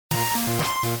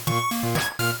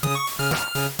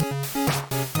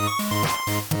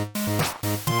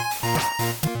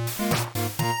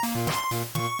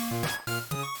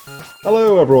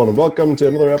Hello everyone and welcome to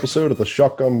another episode of the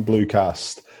Shotgun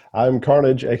Bluecast. I'm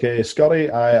Carnage, aka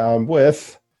Scotty. I am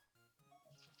with...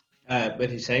 With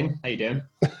Hussein, how you doing?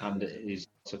 And he's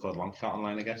also called Longshot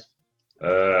online, I guess.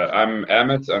 I'm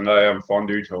Emmett, and I am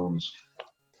Fondue Tones.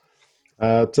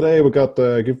 Today we've got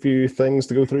a good few things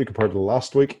to go through compared to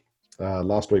last week.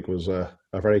 Last week was a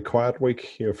very quiet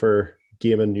week for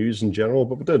gaming news in general,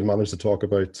 but we did manage to talk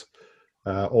about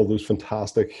all those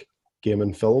fantastic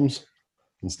gaming films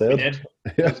instead. We did.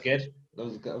 Yeah. That was good. That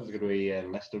was a good wee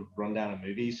list of rundown of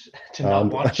movies to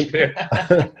not watch.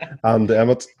 And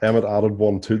Emmett added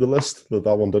one to the list that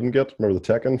one didn't get. Remember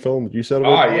the Tekken film that you said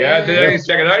about? Oh, yeah. Did I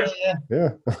check it out? Yeah.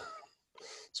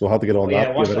 So I had to get on that.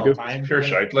 Yeah, watched it all time. Pure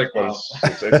shite. Like,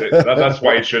 that's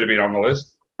why it should have been on the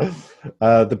list.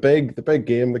 The big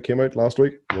game that came out last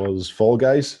week was Fall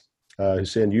Guys.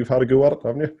 Hussein, you've had a go at it,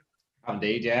 haven't you?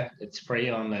 Indeed, yeah. It's free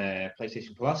on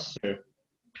PlayStation Plus, so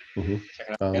check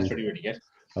it out. That's really good.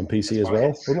 On PC as well,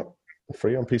 wasn't it?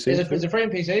 Free on PC? Is it free on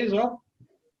PC as well?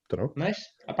 Don't know. Nice.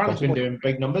 Apparently it's been doing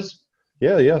big numbers.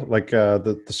 Yeah. Like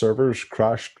the servers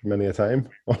crashed many a time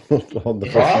on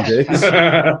the first few days.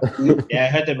 Yeah, I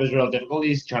heard there was real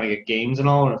difficulties trying to get games and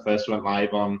all when it first went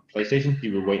live on PlayStation.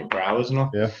 You were waiting for hours and all.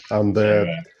 Yeah, and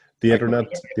the internet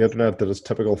did its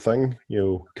typical thing.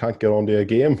 You can't get onto a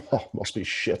game. Oh, must be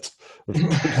shit.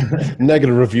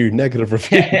 Negative review. Is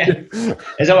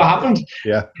that what happened?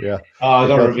 Yeah. Oh, I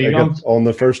got a review bombed. On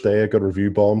the first day, I got review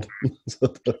bombed.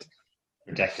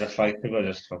 Ridiculous, like people are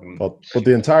just fucking. But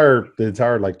the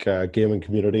entire like gaming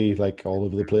community, like all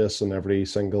over the place, and every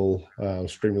single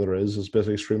streamer there is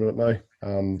basically streaming it now,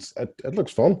 and it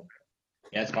looks fun.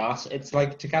 Yeah, it's class. It's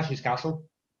like Takashi's Castle.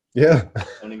 Yeah.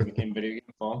 Only in video game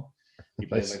form. You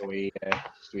play like a wee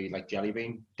like jelly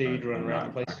bean dude running around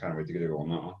the place. I can't wait to get it on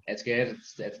that one. It's good.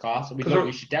 It's class. We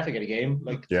should definitely get a game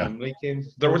like Team League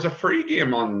games. There was a free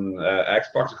game on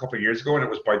Xbox a couple of years ago, and it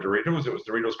was by Doritos. It was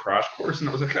Doritos Crash Course, and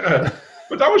it was a kind of.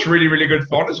 But that was really, really good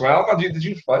fun as well. Did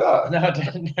you play that? No, I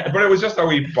didn't. But it was just a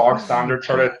wee box standard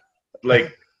sort of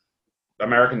like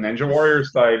American Ninja Warrior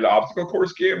style obstacle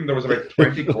course game. There was about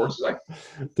 20 courses. Like.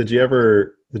 Did you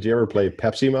ever play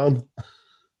Pepsi Man?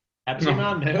 Pepsi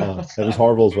Man, no. It was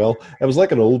horrible as well. It was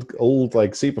like an old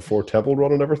like see before Temple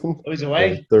Run and everything. It was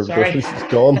away. Sorry, it's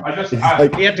gone.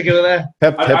 You have to go there. I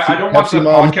don't want the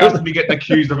podcast to be getting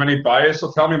accused of any bias,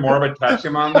 so tell me more about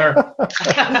Pepsi Man there.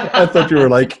 I thought you were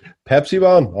like Pepsi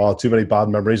Man. Oh, too many bad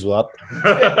memories with that.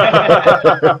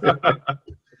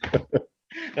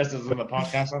 This isn't a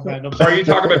podcast. So are you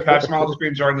talking about Pepsi Man? I'll just be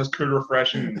enjoying this cool,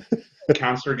 refreshing,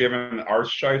 cancer-giving arse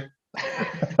shite.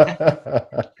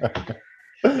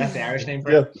 That's the Irish name for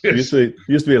it. Yeah, it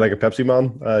used to be like a Pepsi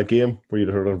Man game where you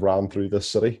sort of ran through this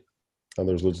city, and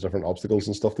there's loads of different obstacles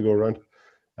and stuff to go around.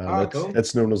 And cool.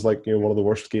 It's known as like one of the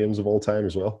worst games of all time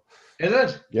as well. Is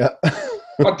it? Yeah.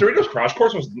 But Doritos Crash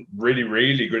Course was really,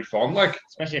 really good fun. Like,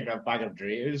 especially if you have a bag of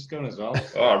Doritos going as well.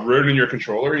 Oh, ruining your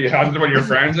controller. You had them on your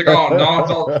friends. Like, oh no, it's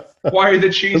all, why are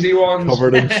the cheesy ones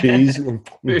covered in cheese?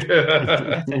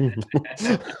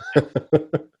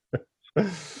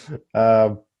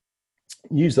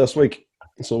 News this week.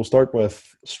 So we'll start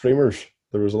with streamers.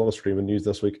 There was a lot of streaming news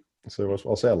this week. So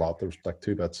I'll say a lot. There's like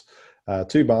two bits.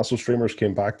 Two massive streamers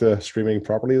came back to streaming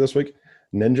properly this week.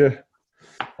 Ninja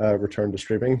returned to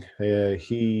streaming.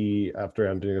 He, after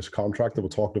ending his contract that we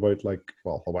talked about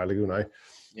a while ago now,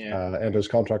 ended his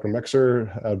contract with Mixer.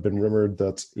 Had been rumored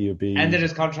that he would be ended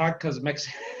his contract because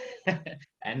Mixer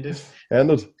ended.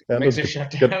 Mixer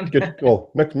shut down.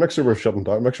 Mixer were shutting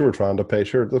down. Mixer were trying to pay.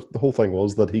 Sure, the whole thing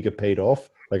was that he get paid off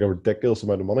like a ridiculous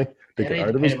amount of money to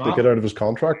get out of his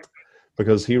contract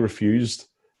because he refused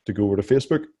to go over to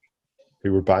Facebook,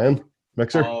 who were buying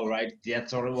Mixer. Oh right, yeah,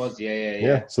 that's what it was.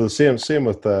 Yeah. So the same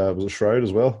with was it Shroud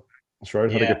as well.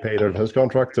 Shroud had to get paid out of his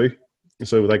contract too.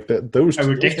 So like those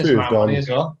two have done as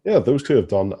well. Yeah, those two have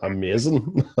done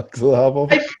amazing.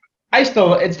 It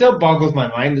still boggles my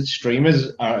mind that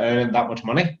streamers are earning that much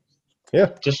money. Yeah.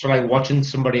 Just for like watching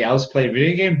somebody else play a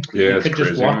video game. Yeah, you could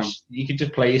just watch. You could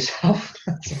just play yourself.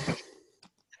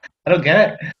 I don't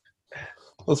get it.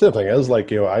 Well, the same thing is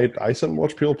like I sit and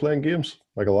watch people playing games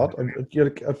like a lot. In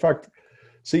fact,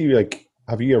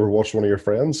 have you ever watched one of your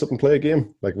friends sit and play a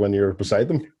game like when you're beside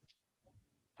them?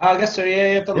 I guess so.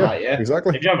 Yeah, I've done that. Yeah,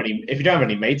 exactly. If you don't have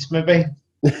any mates, maybe.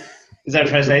 Is that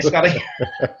what you're trying to say, Scotty?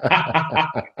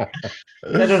 I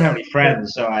don't have any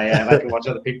friends, so I like to watch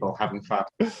other people having fun.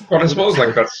 Well, I suppose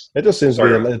like that's. It just seems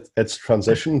to be it's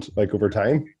transitioned like over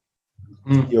time.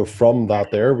 from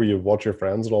that there where you watch your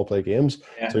friends and all play games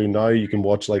to now you can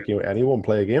watch anyone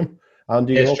play a game, and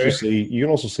you can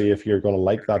also see if you're going to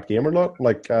like that game or not.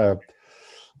 Like I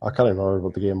can't remember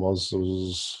what the game was. It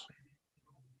was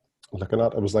looking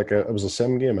at it was a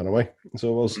sim game anyway. So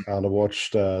it was, and I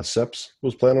watched Sips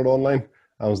was playing it online.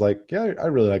 I was like, yeah, I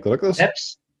really like the look of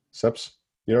this. Sips.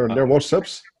 You never watched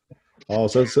Sips? Oh,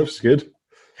 Sips is good.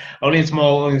 Only in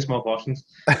small portions.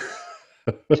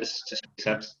 just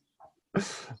Sips.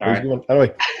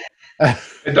 Anyway.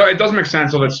 It does make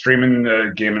sense that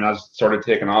streaming gaming has sort of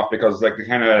taken off, because like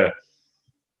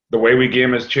the way we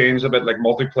game has changed a bit. Like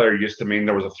multiplayer used to mean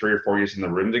there was a 3 or 4 years in the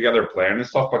room together playing and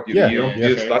stuff, but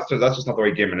that's just not the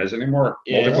way gaming is anymore.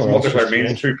 Multiplayer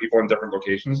means 2 people in different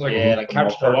locations. Like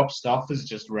couch co-op stuff is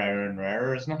just rarer and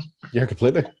rarer, isn't it? Yeah,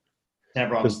 completely.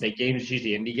 Never on big games,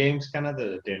 usually indie games kind of that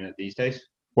are doing it these days.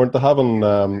 Weren't they having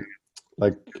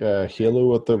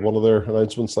Halo at one of their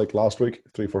announcements like last week?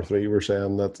 343 were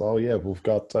saying that we've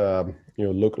got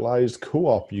localized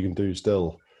co-op you can do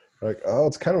still. Like,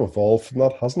 it's kind of evolved from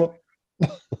that, hasn't it?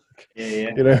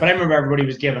 Yeah. But I remember everybody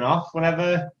was giving off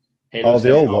whenever Halo's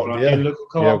local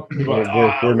co-op.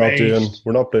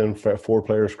 We're not doing 4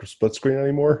 players split screen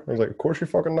anymore. I was like, of course you're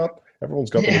fucking not.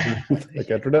 Everyone's got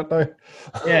internet now.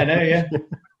 I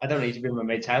don't need to be in my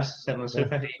mate's house sitting on the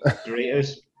sofa to eat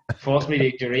Doritos. Force me to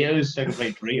eat Doritos so I can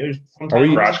play Doritos.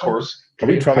 Crash course. Are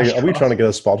we trying to get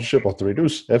a sponsorship of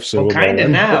Doritos? If so, kind of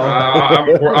now.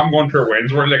 I'm going for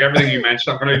wins. We're like everything you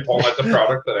mentioned. I'm going to be pulling out the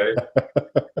product today.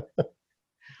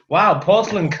 Wow,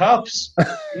 porcelain cups.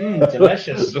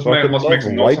 Delicious. Just must make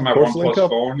some notes on my OnePlus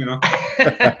phone, you know.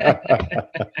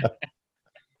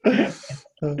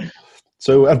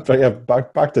 So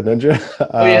back to Ninja.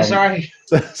 Sorry.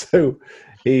 So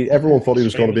everyone thought he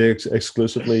was going to be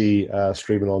exclusively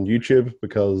streaming on YouTube,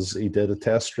 because he did a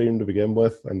test stream to begin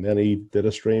with, and then he did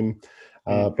a stream.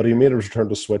 But he made a return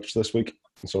to Switch this week,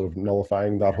 sort of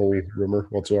nullifying that whole rumor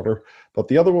whatsoever. But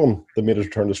the other one that made his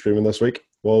return to streaming this week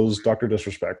was Dr.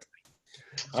 Disrespect.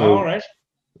 So, all right.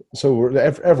 So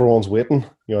everyone's waiting.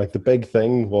 Like the big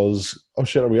thing was, oh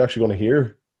shit, are we actually going to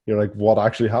hear, like what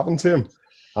actually happened to him?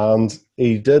 And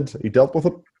he did. He dealt with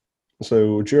it.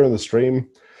 So during the stream,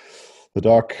 the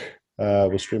doc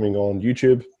was streaming on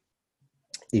YouTube.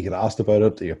 He got asked about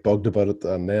it. He got bugged about it,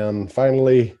 and then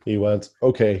finally he went,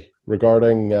 "Okay,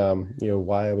 regarding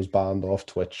why I was banned off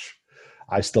Twitch,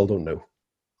 I still don't know."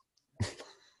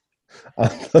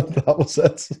 And that was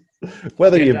it.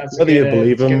 Whether you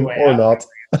believe him or not.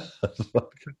 I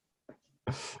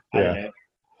don't know.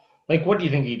 Like, what do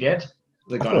you think he did?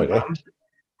 He doesn't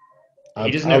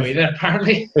know either,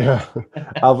 apparently. Yeah,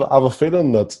 I have a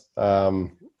feeling that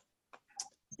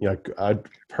I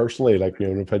personally, like, my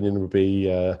own opinion would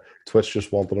be Twitch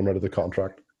just wanted him out of the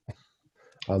contract.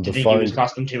 And do you think he was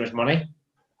costing too much money?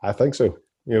 I think so.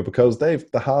 Because they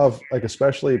have, like,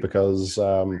 especially because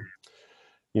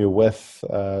with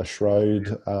Shroud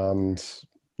and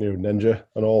Ninja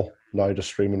and all now just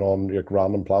streaming on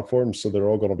random platforms, so they're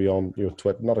all going to be on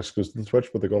Twitch, not exclusive to Twitch,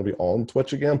 but they're going to be on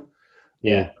Twitch again.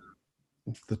 Yeah,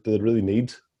 they really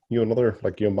need another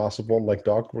massive one like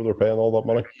Doc where they're paying all that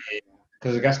money.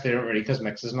 Because I guess they don't really, because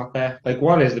Mix is not there. Like,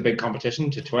 what is the big competition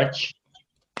to Twitch?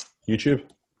 YouTube.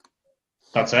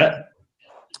 That's it.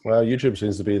 Well, YouTube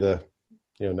seems to be the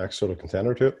next sort of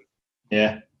contender to it.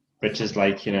 Yeah, which is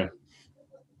like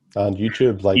and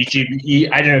YouTube, like YouTube.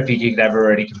 I don't know if YouTube could ever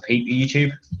really compete with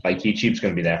YouTube. Like, YouTube's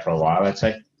going to be there for a while, I'd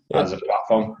say, as a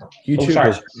platform.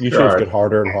 YouTube's get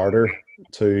harder and harder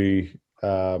to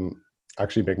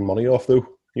actually make money off though.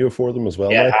 For them as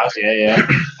well. Yeah, it has. Yeah.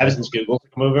 Ever since Google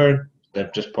come over,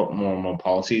 they've just put more and more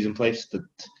policies in place that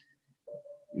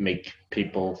make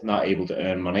people not able to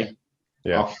earn money.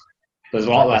 Yeah. Off. There's a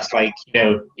lot less,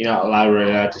 you're not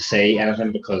allowed to say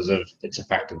anything because of it's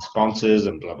affecting sponsors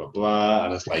and blah, blah, blah.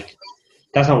 And it's like,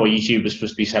 that's not what YouTube is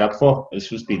supposed to be set up for. It's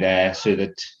supposed to be there so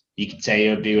that you can say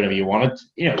or do whatever you wanted,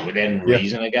 within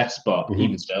reason, I guess. But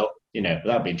even still,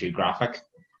 without being too graphic.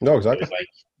 No, exactly.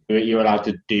 You're allowed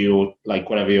to do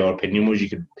whatever your opinion was.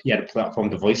 You had a platform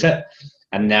to voice it,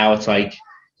 and now it's like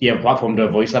you have a platform to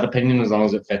voice that opinion as long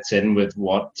as it fits in with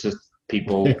what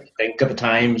people think at the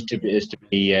time is to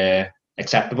be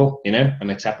acceptable. An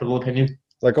acceptable opinion.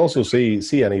 Like, also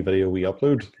see any video we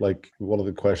upload. Like, one of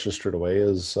the questions straight away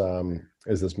is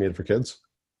this made for kids?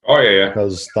 Oh yeah.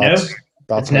 Because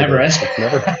that's never is.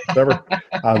 Never.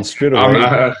 And straight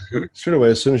away,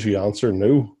 as soon as you answer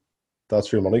no,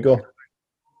 that's your money gone.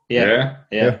 Yeah.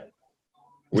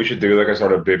 We should do like a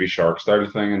sort of Baby Shark style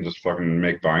thing and just fucking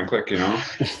make buying click,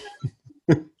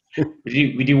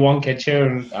 We do one kid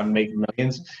show and make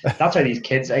millions. That's why these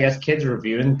kids, I guess, kids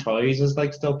reviewing toys is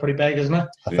like still pretty big, isn't it?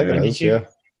 I think it is, yeah.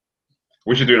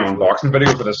 We should do an unboxing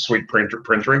video for this sweet print ink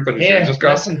that Hussein just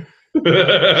got. Listen.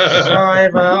 So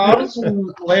I've ordered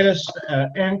some latest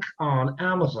ink on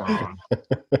Amazon.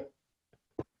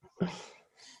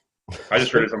 I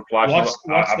just realized I'm flashing. What's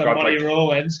I've the got money like,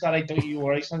 roll in, Scotty? Don't you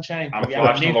worry, sunshine. I'm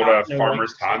flashing a load of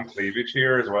farmer's tan cleavage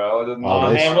here as well. I didn't know.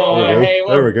 Oh, nice. Hey, well,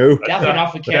 There we go. Definitely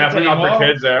not for kids. Definitely not for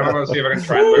kids. I'm going to see if I can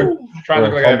try and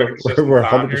look like I have a consistent We're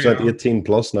tan 100% here, 18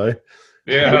 plus now.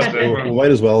 Yeah, that's it. We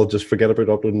might as well just forget about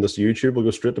uploading this to YouTube. We'll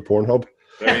go straight to Pornhub.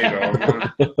 There you go,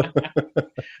 man.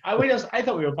 I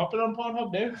thought we were popular on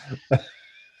Pornhub now.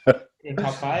 In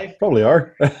top 5. Probably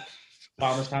are.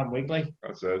 Farmers Town Weekly.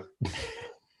 That's it.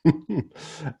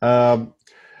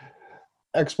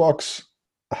 Xbox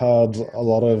had a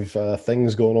lot of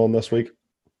things going on this week.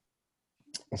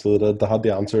 So they had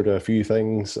the answer to a few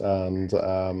things. And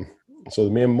so the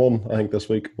main one, I think, this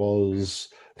week was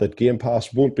that Game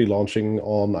Pass won't be launching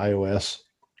on iOS.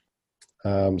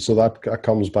 So that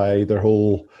comes by their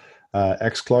whole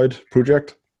xCloud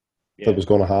project that was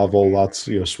going to have all that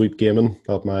sweet gaming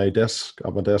at my desk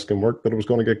and work that it was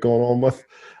going to get going on with,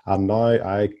 and now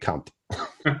I can't.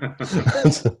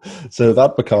 So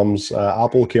that becomes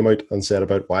Apple came out and said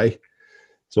about why.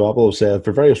 So Apple have said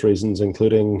for various reasons,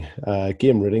 including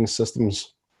game rating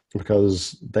systems,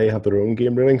 because they have their own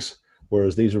game ratings,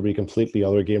 whereas these would be completely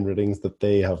other game ratings that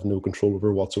they have no control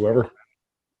over whatsoever.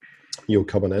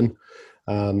 Coming in.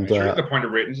 And sure, the point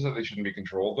of ratings is that they shouldn't be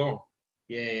controlled, though.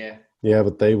 Yeah,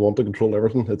 but they want to control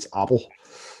everything. It's Apple.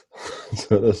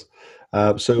 So it is.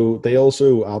 So they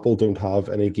also, Apple don't have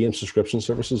any game subscription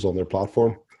services on their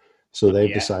platform. So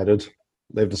they've decided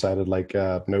like,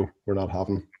 no, we're not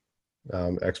having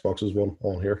Xbox's one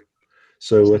on here.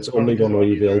 So it's only going to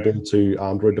be available to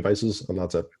Android devices, and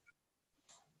that's it.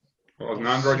 Well, as an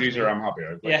Android user, I'm happy.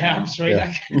 I'm straight.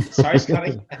 Yeah. Sorry,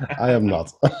 Scotty. I am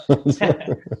not.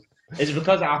 Is it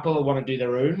because Apple want to do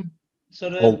their own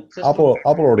sort of system? Apple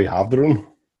already have their own.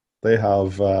 They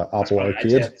have Apple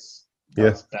Arcade. That's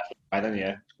definitely then,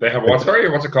 yeah. They have what? Sorry,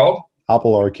 what's it called?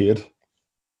 Apple Arcade.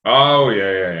 Oh,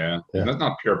 yeah. That's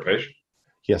not pure pish.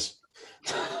 Yes.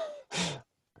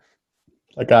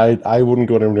 Like I wouldn't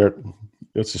go down there.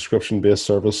 It's a subscription-based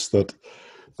service that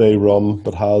they run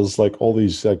that has like all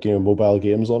these mobile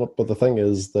games on it. But the thing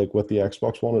is, like with the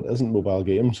Xbox One, it isn't mobile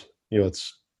games.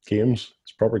 It's games.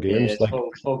 It's proper games. Yeah,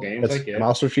 it's full games. It's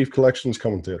Master Chief Collection's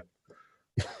coming to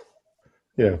it.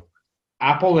 Yeah.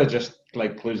 Apple are just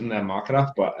like closing their market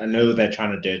off, but I know they're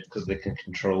trying to do it because they can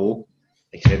control.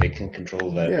 They say they can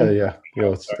control the. Yeah.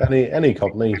 It's any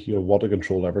company want to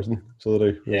control everything, so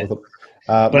they do with it.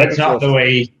 But it's not the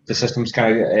way the system's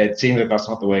kind of. It seems like that's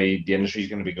not the way the industry's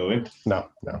going to be going. No.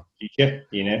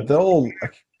 They'll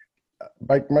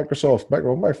like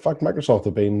Microsoft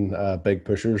have been big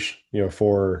pushers,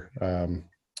 for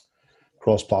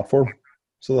cross-platform.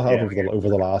 So they have over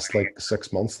the last like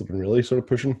 6 months, they've been really sort of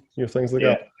pushing things like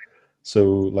that. So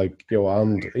like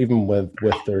and even with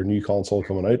their new console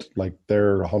coming out, like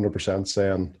they're 100%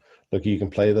 saying, look, you can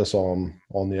play this on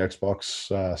the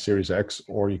Xbox Series X,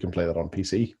 or you can play that on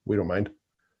PC. We don't mind.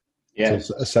 Yeah.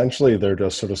 So essentially, they're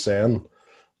just sort of saying,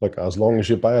 look, as long as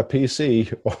you buy a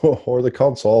PC or the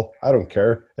console, I don't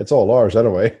care. It's all ours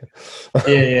anyway.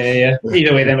 Yeah.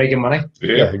 Either way, they're making money.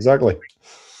 Yeah, exactly.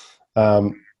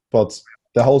 But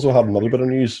they also had another bit of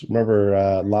news.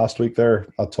 Remember last week there,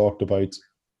 I talked about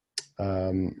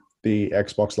the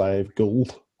Xbox Live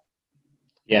Gold.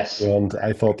 Yes. And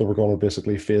I thought they were going to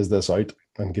basically phase this out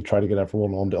and try to get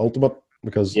everyone on the Ultimate,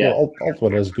 because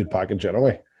Ultimate is a good package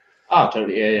anyway. Oh,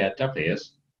 totally. Yeah, it definitely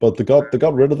is. But they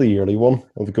got rid of the yearly one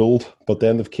of the Gold, but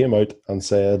then they've came out and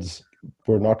said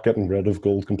we're not getting rid of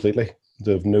Gold completely.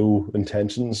 They have no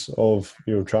intentions of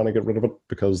trying to get rid of it,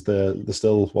 because their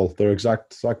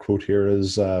exact quote here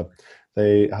is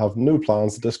they have no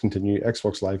plans to discontinue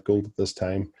Xbox Live Gold at this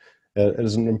time. It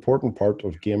is an important part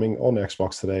of gaming on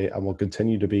Xbox today and will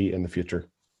continue to be in the future.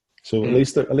 So at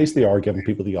least they are giving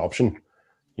people the option,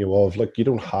 of like, you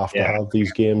don't have to have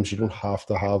these games, you don't have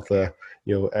to have the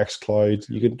xCloud,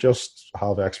 you can just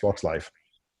have Xbox Live.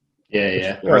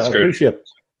 Yeah. That's good. Appreciate it.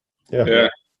 Yeah.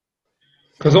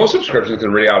 Because those subscriptions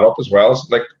can really add up as well. It's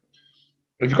like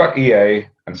if you've got EA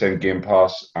and say Game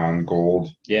Pass and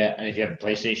Gold. Yeah, and if you have a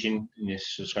PlayStation, you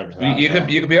subscribe to that. You could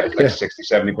be out like 60,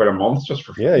 70 quid a month just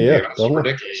for free. Yeah. That's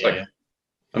ridiculous. Like,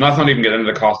 and that's not even getting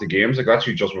into the cost of games. Like, that's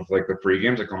just with like the free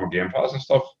games that come with Game Pass and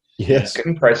stuff. Yes. It's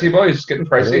getting pricey, boys. It's getting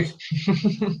pricey.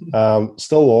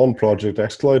 Still on Project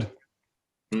xCloud.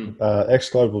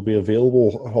 xCloud will be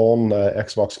available on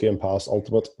Xbox Game Pass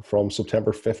Ultimate from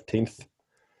September 15th.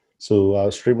 So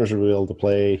streamers will be able to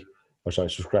play,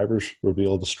 subscribers will be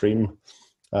able to stream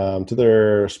to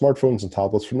their smartphones and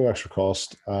tablets for no extra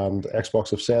cost. And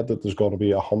Xbox have said that there's going to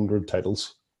be 100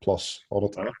 titles plus on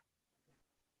it.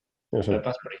 That's pretty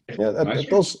good. Yeah,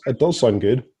 it does sound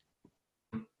good.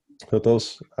 It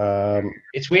does.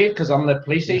 It's weird because on the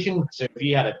PlayStation, so if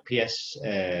you had a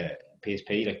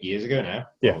PSP like years ago now,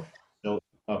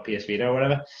 or PS Vita or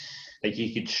whatever, like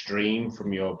you could stream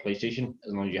from your PlayStation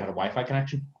as long as you had a Wi-Fi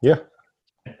connection. Yeah.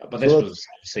 But this was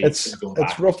it's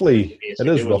roughly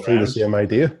the same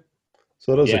idea.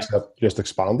 So it is except just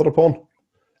expanded upon.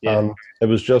 And it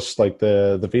was just like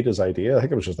the Vita's idea. I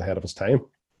think it was just ahead of its time.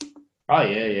 Oh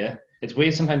yeah. It's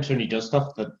weird sometimes Sony does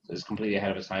stuff that is completely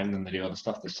ahead of its time, and they do other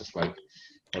stuff that's just like,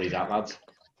 what are these lads?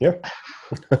 Yeah.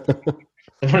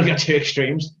 They've only got two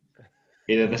extremes.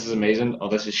 Either this is amazing or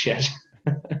this is shit.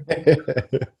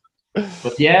 But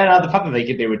yeah, the fact that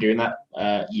they were doing that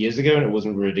years ago and it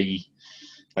wasn't really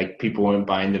like people weren't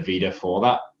buying the Vita for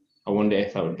that. I wonder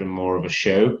if that would have been more of a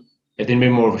show. It didn't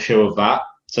mean more of a show of that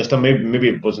system. Maybe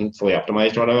it wasn't fully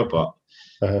optimized or whatever, but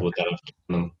would that have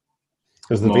given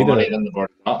them more money than the board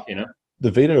got, you know?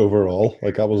 The Vita overall,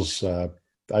 like I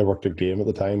worked at Game at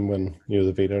the time when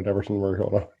the Vita and everything were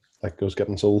gonna was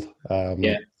getting sold.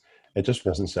 It just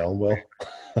wasn't selling well,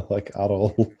 like at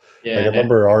all. Yeah, like I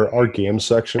remember our games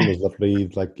section was literally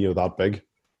like that big,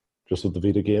 just with the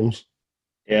Vita games.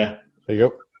 Yeah. There you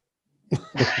go.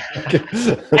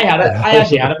 I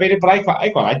actually had a Vita, but I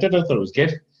quite liked it. I thought it was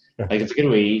good. Like it's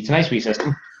a nice wee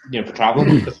system, for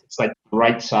traveling. It's like the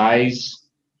right size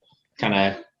kind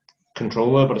of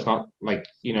controller, but it's not like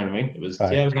what I mean. It was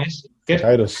it was nice. Good.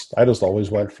 I just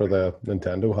always went for the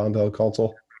Nintendo handheld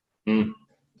console.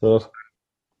 So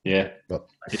but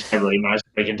just never really managed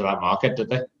to break into that market, did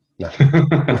they? No.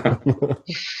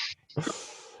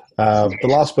 The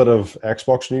last bit of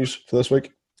Xbox news for this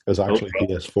week is actually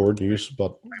PS4 news,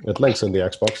 but it links in the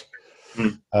Xbox.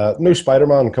 New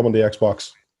Spider-Man coming to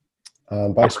Xbox,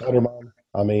 and by Spider-Man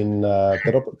I mean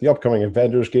the upcoming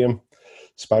Avengers game.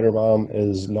 Spider-Man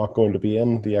is not going to be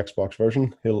in the Xbox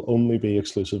version. He'll only be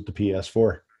exclusive to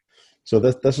PS4. So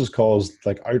this has caused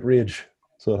like outrage.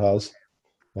 So it has.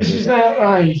 Is that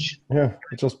right? Yeah,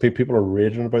 it's just people are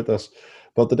raging about this.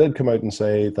 But they did come out and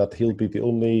say that he'll be the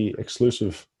only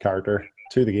exclusive character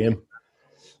to the game.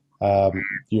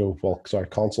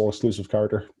 Console exclusive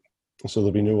character. So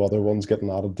there'll be no other ones getting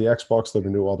added to the Xbox. There'll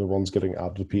be no other ones getting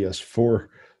added to PS4.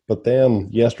 But then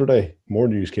yesterday, more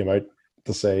news came out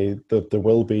to say that there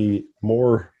will be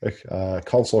more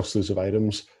console exclusive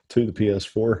items to the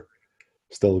PS4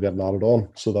 still getting added on.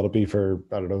 So that'll be for,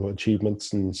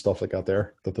 achievements and stuff like that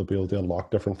there, that they'll be able to unlock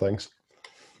different things.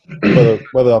 Whether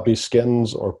that be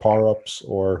skins or power-ups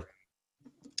or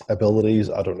abilities,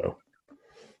 I don't know.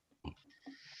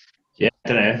 Yeah, I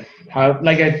don't know. I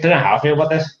don't know how I feel about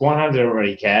this. One hand, I don't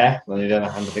really care. On the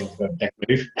other hand, I think it's a dick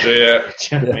move. Yeah.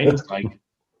 Do you know what I mean? It's like...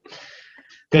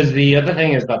 Because the other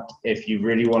thing is that if you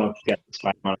really want to get the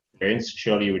Spider-Man experience,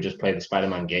 surely you would just play the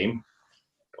Spider-Man game.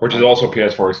 Which is also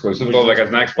PS4 exclusive, though. Like, as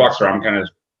an Xboxer, I'm kind of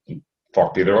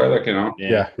fucked either way,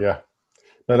 Yeah.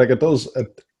 Now, like, it does...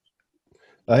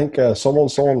 I think someone,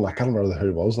 I can't remember who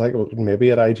it was, like maybe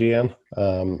at IGN,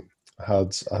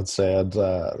 had said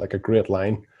like a great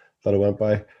line that I went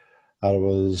by, and it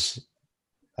was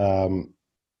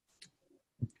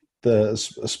the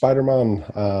Spider-Man,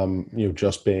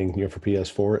 just being for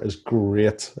PS4 is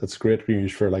great. It's great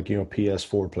news for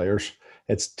PS4 players.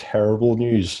 It's terrible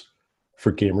news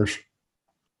for gamers.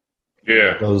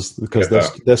 Yeah, because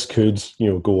this could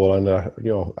go on a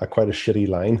quite a shitty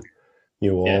line.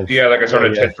 Like a sort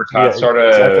of tit for tat, sort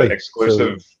of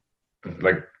exclusive,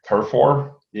 like turf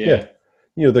war. Yeah.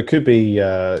 There could be,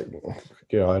 I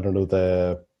don't know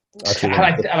the. Actually,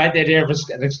 I like the idea of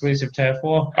an exclusive turf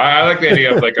war. I like the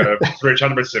idea of like a we were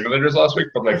chatting about simulators last week,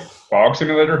 but like bog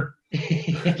simulator,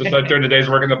 just like during the days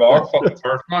working the bog. Fucking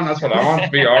turf, man, that's what I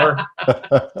want. VR.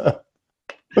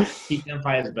 Keep them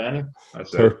fires burning.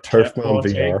 That's it. Turfman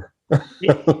VR.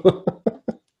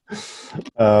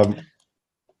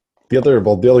 The other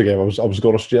game I was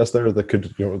going to suggest there that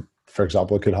could, for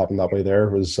example, it could happen that way there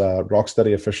was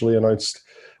Rocksteady officially announced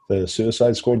the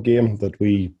Suicide Squad game that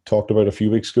we talked about a few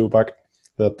weeks ago back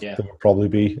that they will probably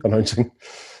be announcing.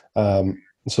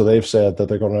 So they've said that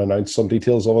they're going to announce some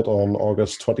details of it on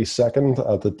August 22nd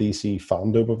at the DC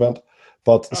Fandom event.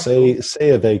 But say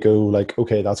they go like,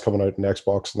 okay, that's coming out on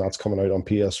Xbox and that's coming out on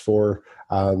PS4,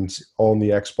 and on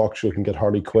the Xbox you can get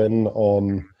Harley Quinn,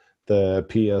 on the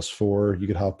PS4 you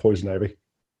could have Poison Ivy.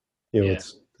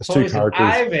 It's It's two Poison characters.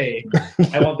 Ivy.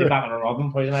 I want the Batman and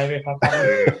Robin Poison Ivy. If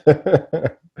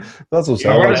That's what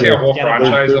I want to see a whole Get it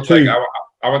franchise back. of like.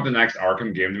 I want the next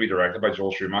Arkham game to be directed by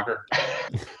Joel Schumacher.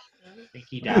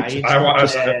 he died. I want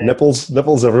Just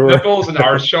nipples everywhere. nipples and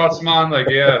arse shots, man. Like,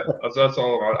 yeah, that's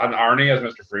all about. And Arnie as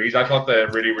Mr. Freeze. I thought the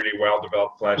really, really well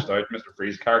developed, fleshed out Mr.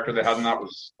 Freeze character they had in that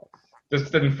was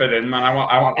just didn't fit in, man. I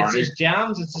want It's Arnie. his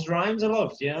jams, it's his rhymes I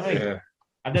love. Do you know what I mean? Yeah.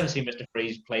 I've never seen Mr.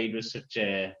 Freeze played with such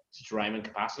rhyming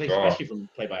capacity, Oh. especially from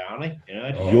played by Arnie. You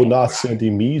know? You're not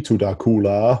sending me to the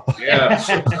cooler. Yeah, that's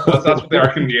what the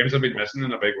Arkham games have been missing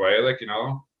in a big way. Like, you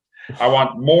know, I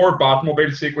want more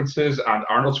Batmobile sequences and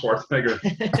Arnold Schwarzenegger.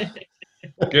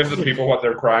 Give the people what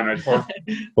they're crying out for.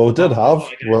 Well, we did have.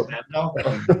 Well,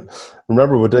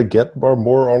 remember, we did get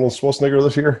more Arnold Schwarzenegger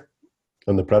this year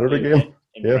in the Predator game.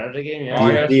 In Predator game, yeah. Oh,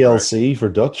 yeah. DLC for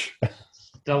Dutch.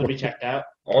 Still to be checked out.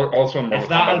 Also, If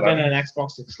that had been an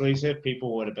Xbox exclusive,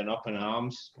 people would have been up in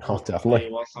arms. Oh, definitely.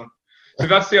 See,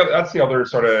 that's the other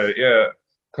sort of, yeah,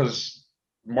 because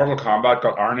Mortal Kombat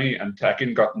got Arnie and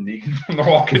Tekken got Negan from The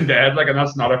Walking Dead, like, and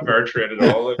that's not a fair trade at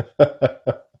all. Like.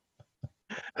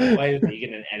 Why is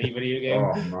Negan in any video game?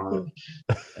 Oh man,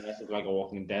 Unless it's like a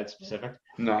Walking Dead specific.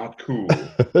 not cool.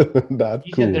 Not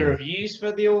You cool. said the reviews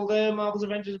for the old Marvel's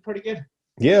Avengers are pretty good.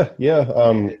 Yeah.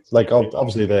 Like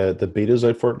obviously the beta's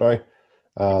out for it now,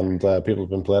 and people have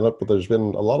been playing it. But there's been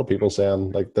a lot of people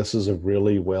saying like this is a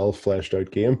really well fleshed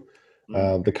out game.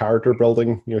 The character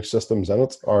building systems in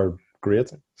it are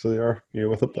great, so they are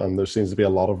with it, and there seems to be a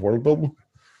lot of world building.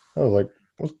 I was like,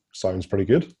 well, sounds pretty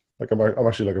good. Like I'm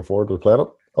actually looking forward to playing it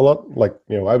a lot. Like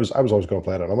I was always going to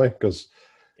play it anyway because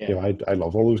I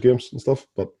love all those games and stuff.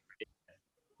 But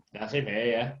that's it,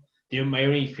 yeah. My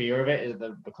only fear of it is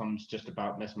that it becomes just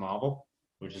about Miss Marvel,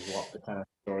 which is what the kind of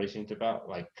story seems to be about.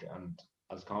 Like, and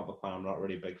as a comic book fan, I'm not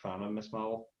really a big fan of Miss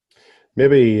Marvel.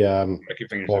 maybe I keep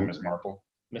thinking you're saying Miss Marple.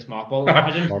 Miss Marvel.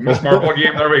 Miss Marple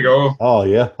game. There we go. Oh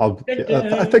yeah, I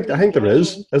think there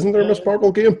is. Isn't there a Miss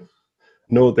Marvel game?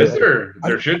 No, Is there?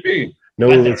 There should be. No,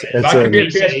 it's That could be a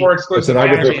PS4 exclusive. It's an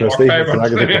Agatha Christie. It's an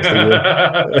Agatha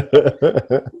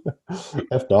Christie.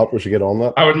 If not, we should get on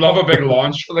that. I would love a big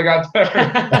launch for the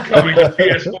goddamn coming to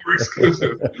PS4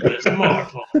 exclusive. It's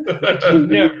Marvel. I've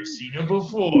never seen it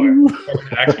before.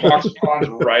 Xbox fans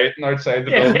rioting outside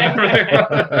the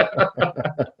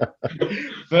building.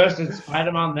 First it's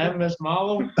Spider-Man, then Miss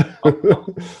Marvel.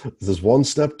 This is one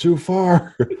step too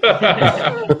far.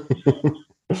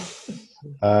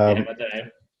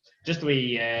 Just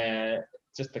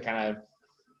the kind of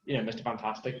Mr.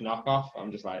 Fantastic knockoff.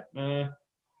 I'm just like, I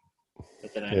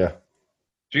don't know. Yeah.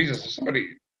 Jesus, somebody.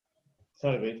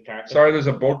 Sorry, there's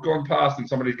a boat going past and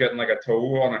somebody's getting like a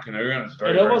tow on a canoe and it's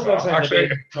very. It almost very looks fast.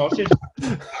 like Actually, torches.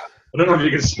 I don't know if you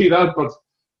can see that, but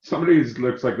somebody's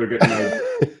looks like they're getting a.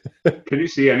 Can you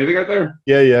see anything out there?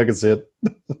 Yeah, I can see it.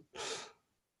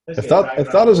 If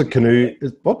that is a canoe,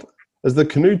 what is the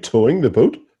canoe towing the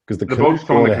boat? Because the boat's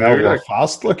towing the canoe like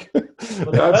fast, like.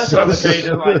 That's like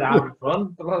that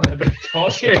fun.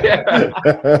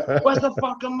 Where's the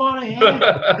fucking money?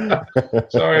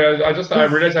 Sorry, I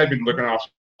realized I'd been looking off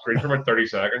screen for about 30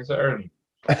 seconds there, and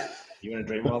you in a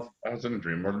dream world? I was in a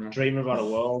dream world. Dreaming about a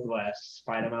world where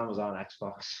Spider-Man was on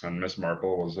Xbox and Miss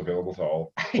Marple was available to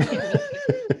all.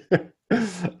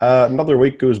 Another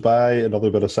week goes by.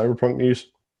 Another bit of Cyberpunk news.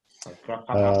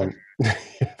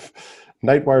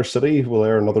 Nightmare City will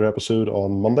air another episode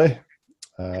on Monday.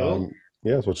 Cool.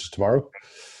 Yes, which is tomorrow,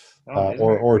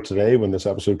 or today when this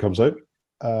episode comes out.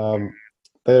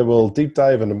 They will deep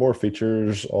dive into more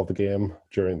features of the game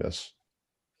during this.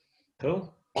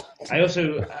 Cool. I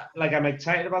also I'm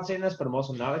excited about seeing this, but I'm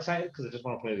also not excited because I just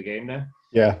want to play the game now.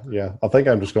 Yeah. I think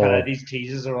I'm just going. These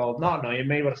teasers are all not annoying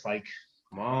me, but it's like,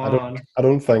 come on. I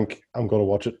don't think I'm going to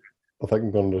watch it. I think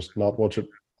I'm going to just not watch it.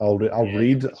 I'll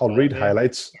read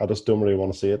highlights. I just don't really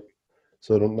want to see it,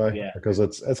 so I don't know because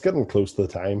it's getting close to the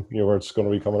time where it's going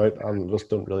to be coming out, and I just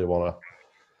don't really want to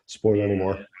spoil it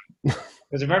anymore.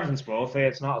 Because if everything's spoiled for you,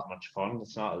 it's not as much fun.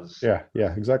 It's not as yeah,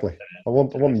 exactly. I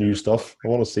want new stuff. I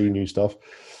want to see new stuff.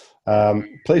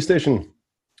 PlayStation,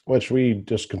 which we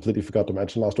just completely forgot to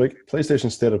mention last week. PlayStation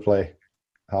State of Play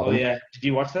happened. Oh yeah, did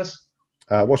you watch this?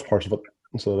 Watched parts of it.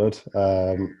 So that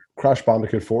Crash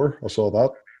Bandicoot 4. I saw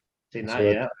that. Seen that,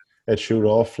 yeah. It showed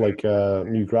off like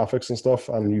new graphics and stuff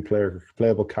and new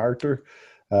playable character.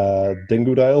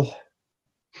 Dingodile.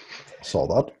 Saw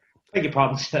that. Beg your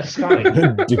pardon, Scotty.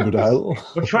 Dingodile.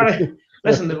 We're trying to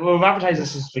listen. We've advertised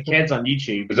this for kids on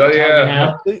YouTube. Is that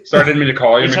Sorry, I didn't mean to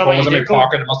call you. My phone was in my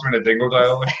pocket. It must have been a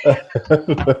Dingodile.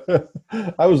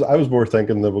 I was more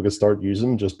thinking that we could start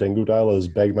using just Dingodile as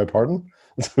beg my pardon,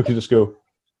 so we could just go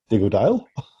Dingodile.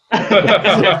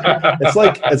 It's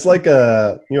like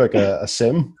a like a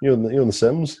sim. In the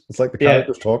Sims. It's like the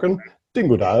characters talking.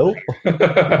 Dingo dial.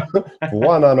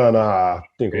 Wanana.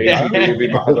 Dingo dial. You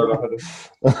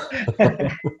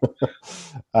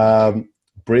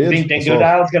Braid. think Dingo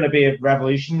Dial's going to be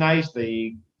revolutionise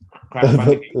the Crash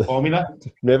Bandicoot formula?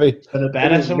 Maybe. For the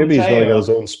better, Maybe he's going to get his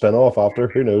own spin-off after.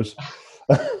 Who knows?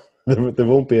 There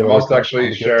won't be. I must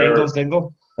actually share.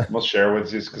 Dingle. Must share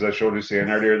with you because I showed you saying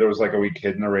earlier there was like a wee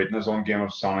kid narrating his own game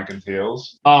of Sonic and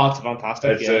Tails. Oh, it's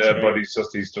fantastic. But he's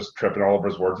just tripping all over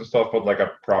his words and stuff. But like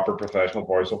a proper professional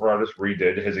voiceover artist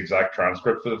redid his exact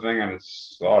transcript for the thing, and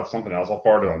it's something else. I'll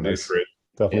forward it on. It's great.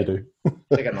 Definitely do.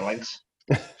 Take in the links.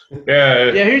 Yeah,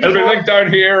 it'll be linked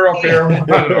down here, up here. I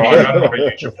don't know how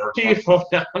YouTube works.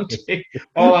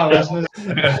 All our listeners.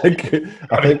 I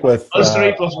think with us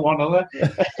three plus one other.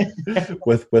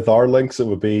 with our links, it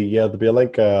would be there'd be a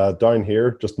link down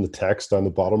here, just in the text down the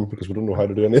bottom, because we don't know how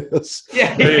to do any of this.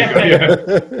 Yeah.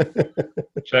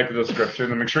 Check the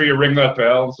description and make sure you ring that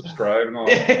bell and subscribe and all.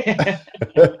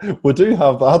 We do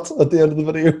have that at the end of the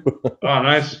video. Oh,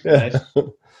 nice. Yeah.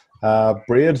 Nice.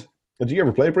 Braid. Did you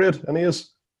ever play Braid? Any of us?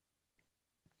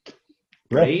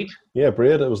 Braid? Yeah,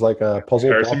 Braid. It was like a puzzle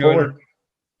platformer.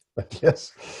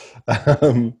 Yes.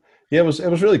 It was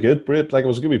really good. Braid, like, it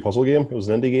was a good wee puzzle game. It was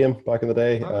an indie game back in the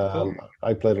day. Cool.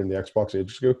 I played it on the Xbox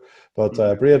ages ago. But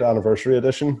Braid Anniversary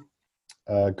Edition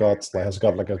has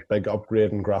got like a big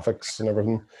upgrade in graphics and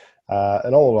everything.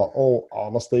 And all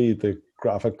honestly, the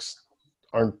graphics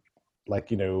aren't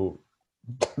like,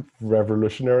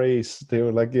 revolutionary. Was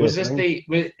this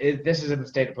this is in the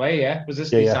state of play? Yeah. Was this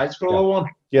the side scroller one?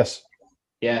 Yes.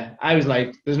 Yeah, I was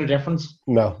like, "There's no difference."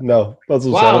 No. That's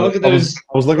wow, look at those. I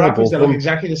was looking at both. They look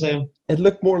exactly the same. It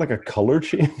looked more like a color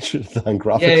change than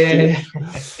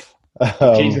graphics.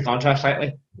 Yeah. Change the contrast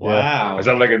slightly. Wow. Is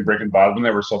that like in Breaking Bad when they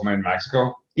were suddenly in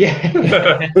Mexico?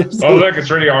 Yeah. Oh, look,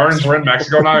 it's really orange. We're in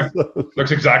Mexico now.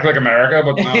 Looks exactly like America,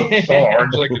 but no, it's all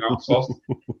orange,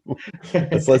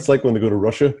 It's like when they go to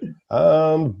Russia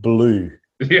and blue.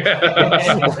 Yeah.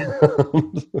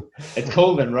 It's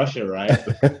cold in Russia, right?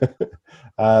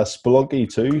 Spelunky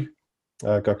 2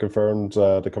 got confirmed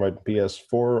to come out on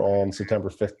PS4 on September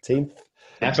 15th.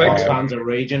 Xbox fans are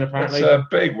raging, apparently. It's a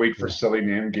big week for silly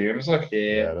name games. Yeah,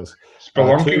 it is.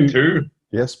 Spelunky 2.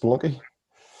 Yes, Spelunky.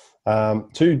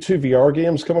 Two VR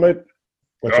games coming out,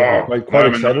 which I'm quite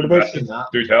excited about.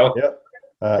 Do tell. Yeah.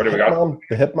 What do we got?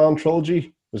 The Hitman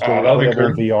trilogy is going to be cool.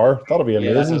 On VR. That'll be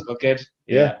amazing. Yeah, that does look good.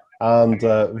 Yeah. And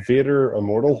Vader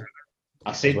Immortal.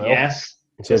 I see. Well. Yes.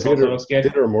 So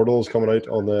Vader Immortal is coming out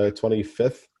on the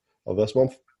 25th of this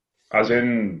month. As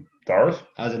in Darth?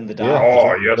 As in the Darth.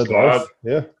 Yeah. Oh, yes, lad.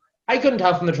 Yeah. I couldn't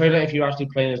tell from the trailer if you were actually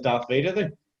playing as Darth Vader, though.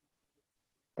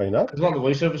 Are you not? Because a lot of the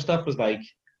voiceover stuff was like,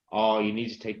 "Oh, you need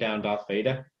to take down Darth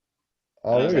Vader."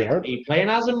 Oh, really? Are you playing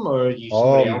as him, or are you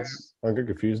somebody else? I'm getting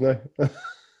confused now.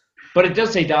 But it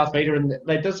does say Darth Vader, and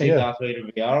it does say Darth Vader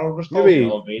VR.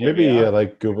 Maybe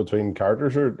like go between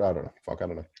characters, or I don't know. I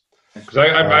don't know. Because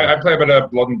I play a bit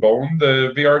of Blood and Bone,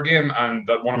 the VR game, and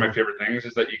that one of my favorite things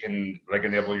is that you can like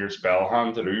enable your spell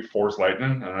hand to do Force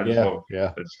Lightning, and I just love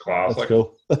it's class. That's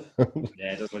cool.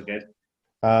 Yeah, it does look good.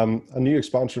 A new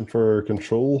expansion for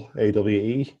Control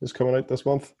AWE is coming out this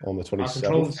month on the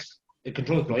 27th.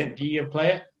 Control's brilliant. Do you ever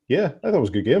play it? Yeah, I thought it was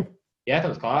a good game. Yeah, I thought it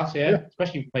was class, yeah.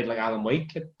 Especially if you played like Alan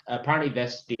Wake. Apparently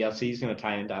this DLC is going to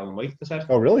tie into Alan Wake, they said.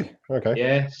 Oh, really? Okay.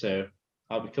 Yeah, so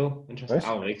that'll be cool. Interesting. Nice.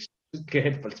 Alan Wake's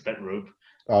good, but it's a bit rude.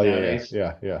 Oh, yeah. But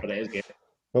it is good.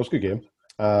 That was a good game.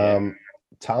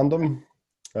 Tandem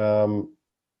got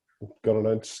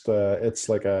announced. It's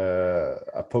like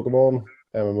a Pokemon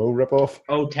MMO ripoff.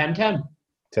 Oh, Temtem?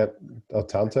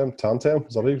 Tantem?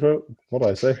 Is that what do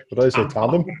I say? What do I say?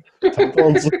 Tandem?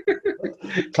 Tampons?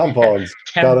 Tampons.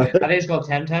 That is called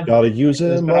Temtem. Gotta use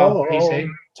them all. PC.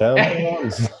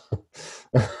 Tampons.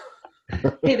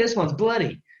 Hey, this one's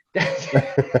bloody.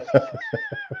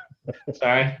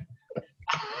 Sorry.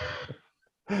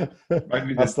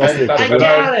 That's I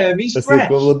got him. He's fresh.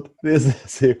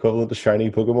 It's the equivalent to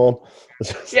shiny Pokemon.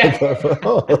 It's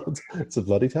a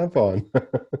bloody tampon.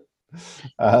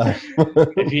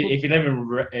 If you live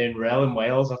in Rel in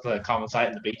Wales, that's a common sight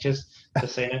in the beaches.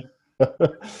 Just saying.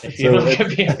 If you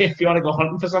want to go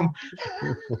hunting for some,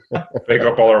 pick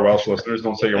up all our Welsh listeners.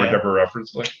 Don't say you weren't ever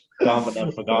referenced. Like, gone but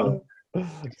never forgotten.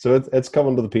 So it's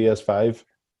coming to the PS5.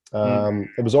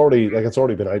 It's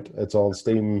already been out. It's on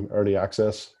Steam Early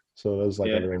Access, so it is like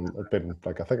it's been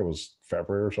like I think it was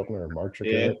February or something, or March.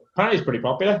 Apparently it's pretty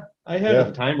popular. I heard at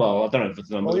the time. Well, I don't know if it's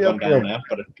gone down now,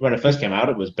 but when it first came out,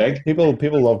 it was big.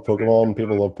 People love Pokemon.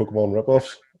 People love Pokemon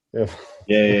ripoffs.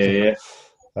 Yeah.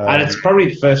 And it's probably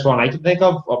the first one I can think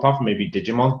of, apart from maybe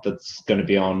Digimon, that's going to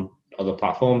be on other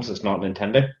platforms. It's not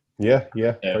Nintendo. Yeah,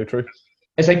 very true.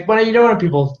 It's like when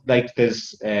people like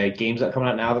there's games that are coming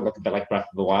out now that look a bit like Breath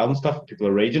of the Wild and stuff. And people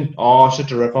are raging. Oh, it's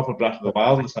such a rip off of Breath of the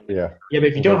Wild. And it's like, Yeah, but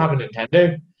if you don't have a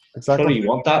Nintendo, exactly. surely you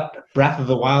want that Breath of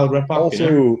the Wild rip off.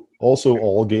 Also,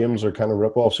 all games are kind of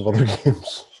rip offs of other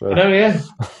games. So. I know, yeah.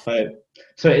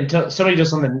 So until somebody does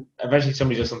something, eventually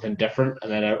somebody does something different,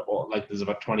 and then like there's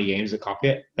about 20 games that copy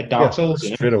it, like Dark Souls.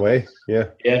 Straight away. Yeah.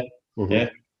 Mm-hmm. Yeah.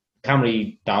 How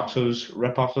many Dark Souls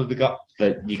rip-offs have they got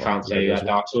that you can't say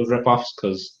Dark Souls rip-offs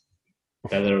because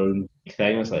they're their own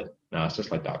thing? It's like, no, it's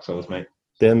just like Dark Souls, mate.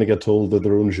 Then they get told that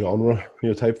their own genre,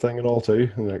 type thing and all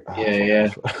too. And like,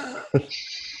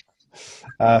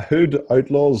 Hood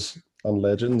Outlaws and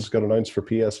Legends got announced for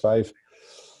PS5.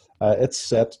 It's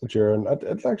set during.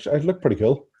 It looked pretty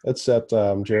cool. It's set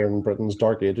during Britain's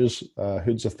Dark Ages.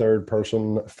 Hood's a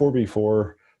third-person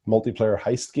 4v4 multiplayer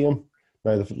heist game.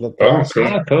 Now,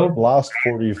 the last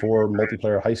 4v4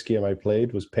 multiplayer heist game I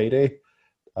played was Payday.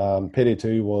 Payday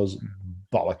 2 was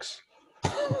bollocks.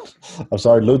 I'm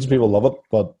sorry, loads of people love it,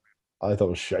 but I thought it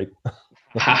was shite.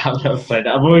 I've never played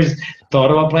it. I've always thought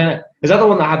about playing it. Is that the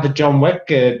one that had the John Wick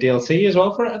DLC as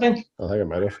well for it, I think? I think it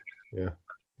might have, yeah.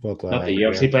 But, not that you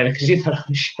obviously played it because you thought it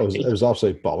was shite. It was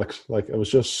absolute bollocks. Like, it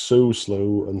was just so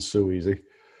slow and so easy.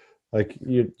 Like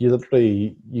you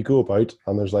literally you go about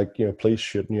and there's like police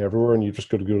shooting you everywhere and you just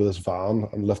got to go to this van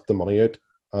and lift the money out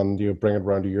and bring it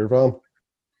around to your van.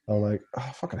 And I'm like,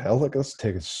 oh, fucking hell, like this is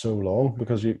taking so long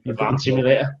because you got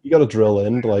to drill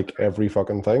into like every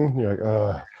fucking thing. You're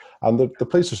like, and the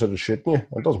police are sort of shooting you.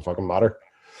 It doesn't fucking matter.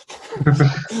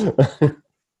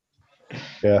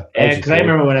 Yeah, because I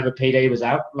remember whenever Payday was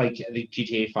out, like the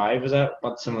GTA 5 was out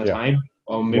about similar time,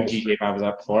 or maybe GTA 5 was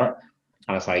out before it,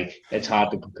 and it's like it's hard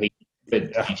to compete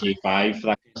with GTA 5 for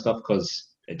that kind of stuff because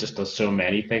it just does so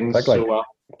many things so well.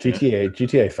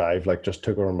 GTA 5 like just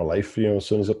took over my life, as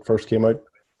soon as it first came out.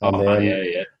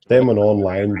 And then when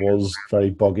online was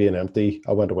very buggy and empty,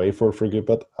 I went away for a good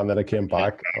bit, and then I came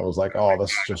back. I was like, oh,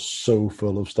 this is just so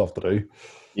full of stuff to do.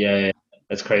 Yeah,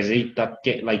 it's crazy.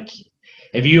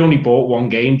 If you only bought one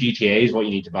game, GTA is what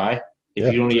you need to buy.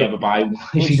 If you only ever buy,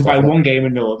 if you can buy one game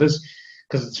and no others,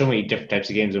 because there's so many different types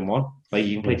of games in one. Like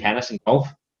you can play tennis and golf,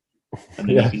 and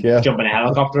then you can jump in a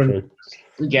helicopter and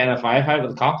get in a firefight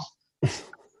with the cops.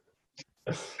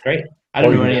 Great. I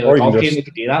don't know any other golf game that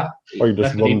could do that. Or you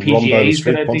just run down the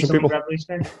street punching people.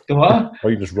 Go what?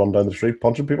 Or you just run down the street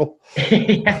punching people.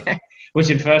 Which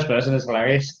in first person is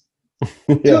hilarious.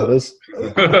 Yeah, it is.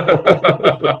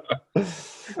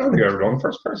 I don't think I've run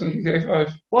first person GTA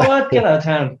 5. What? Get out of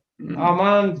town. Oh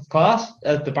man, class.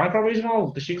 The bank robberies and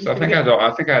all. The shooting. So I think I had to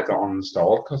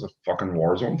uninstall it because of fucking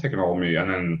Warzone taking all of me, and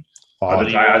then at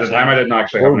the time I didn't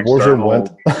actually have an external. Warzone went.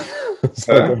 I was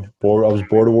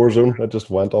bored of Warzone. It just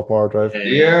went off my hard drive.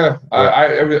 Yeah,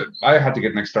 I had to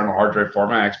get an external hard drive for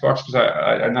my Xbox because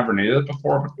I never needed it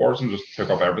before, but Warzone just took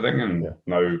up everything, and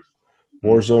now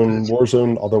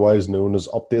Warzone, otherwise known as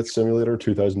Update Simulator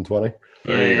 2020.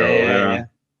 There you go. Yeah.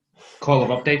 Call of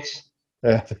updates.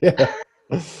 Yeah.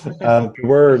 There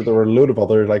were a load of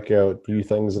other new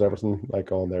things and everything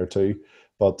on there too,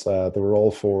 but they were all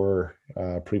for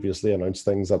previously announced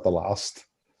things at the last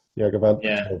event.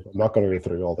 Yeah. So I'm not going to go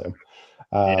through all them.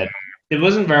 It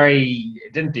wasn't very.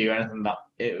 It didn't do anything that.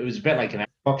 It was a bit like an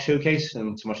Xbox showcase,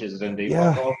 and as much as it didn't do.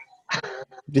 Yeah.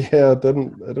 Yeah, it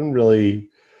didn't really.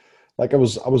 Like I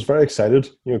was very excited,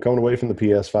 coming away from the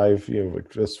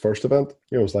PS5, this first event.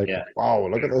 It was like, wow,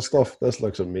 look at this stuff. This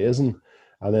looks amazing.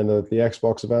 And then the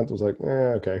Xbox event was like,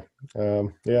 okay,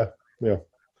 yeah.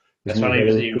 That's when it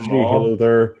was even more. Halo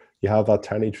there. You have that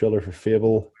tiny trailer for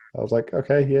Fable. I was like,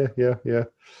 okay, yeah.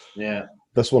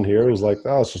 This one here was like,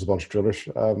 oh, it's just a bunch of trailers.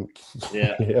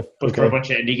 But for a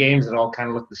bunch of indie games, it all kind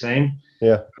of looked the same.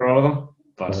 Yeah, for all of them.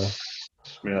 But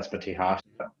maybe that's a bit too harsh.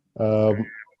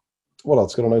 What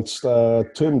else got announced?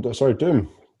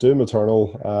 Doom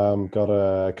Eternal got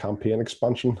a campaign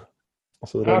expansion.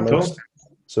 So cool.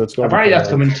 So it's got.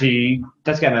 Apparently,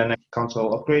 that's getting a next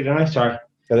console upgrade, isn't it? Sorry.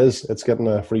 It is. It's getting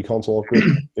a free console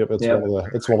upgrade.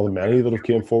 It's one of the many that have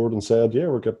came forward and said,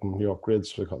 we're getting new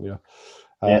upgrades.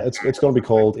 It's going to be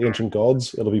called Ancient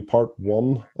Gods. It'll be part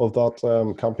 1 of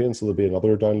that campaign, so there'll be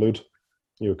another download.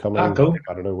 Coming. Cool.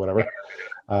 I don't know, whenever.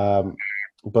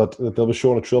 But they'll be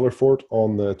showing a trailer for it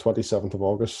on the 27th of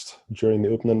August during the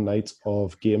opening night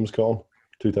of Gamescom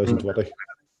 2020.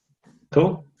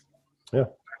 Cool. Yeah.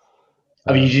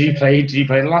 Did you play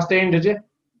the last game? Did you?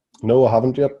 No, I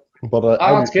haven't yet. But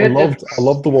I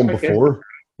loved the one before. Good.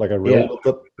 Like I really loved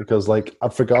it because I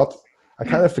I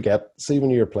kind of forget. See,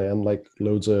 when you're playing like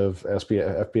loads of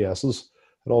FPSs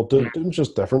and all, Doom's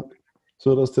just different.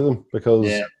 So it is to them because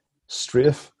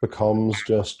strafe becomes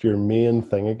just your main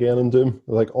thing again in Doom.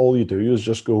 Like all you do is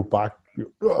just go back, and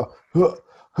you're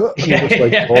just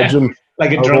like dodging.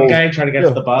 Like a drunk guy trying to get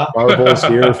to the bar. Fireballs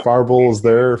here, fireballs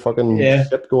there, fucking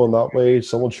shit going that way,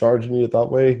 someone charging you that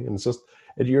way, and it's just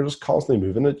you're just constantly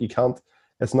moving it. You can't.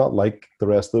 It's not like the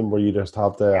rest of them where you just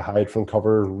have to hide from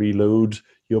cover, reload,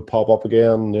 you'll pop up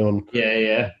again.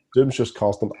 Doom's just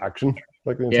constant action.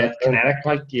 Like it's kinetic.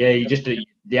 Like you just the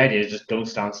idea is just don't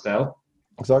stand still.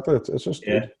 Exactly, it's just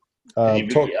good. I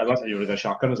thought you were the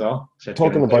shotgun as well. So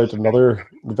talking about another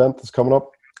event that's coming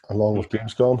up along with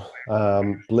Gamescom,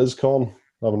 BlizzCon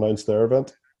have announced their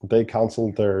event. They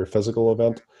cancelled their physical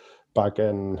event back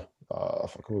in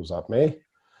what was that, May?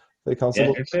 They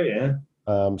cancelled it. So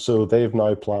so they've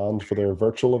now planned for their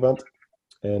virtual event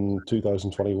in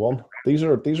 2021. These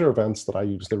are events that I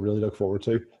used to really look forward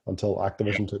to until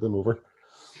Activision took them over.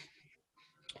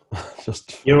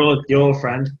 Just your old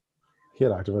friend. He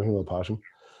had Activision with a passion.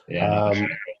 Yeah.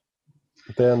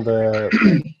 Then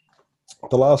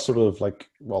the last sort of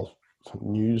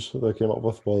news they came up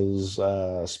with was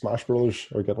Smash Brothers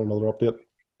are getting another update.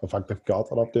 In fact, they've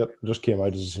got an update. It just came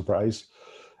out as a surprise.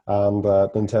 And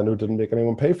Nintendo didn't make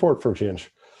anyone pay for it for a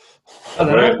change.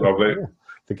 Lovely.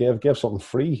 They gave something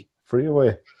free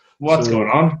away. What's going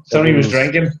on? Somebody was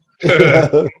drinking. I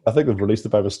think they've released it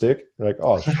by mistake. They're like,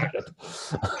 oh shit.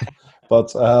 But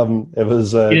it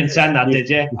was. You didn't send that, did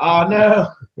you? Oh no.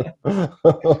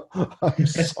 I'm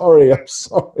sorry.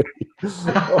 So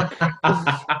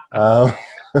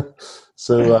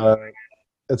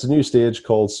it's a new stage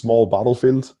called Small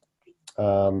Battlefield.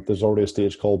 There's already a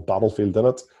stage called Battlefield in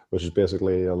it, which is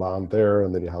basically a land there,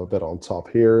 and then you have a bit on top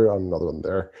here and another one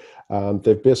there. And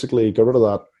they've basically got rid of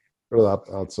that.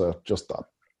 That's just that,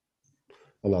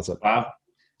 and that's it. Wow.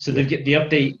 So they get the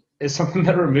update is something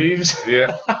that removes.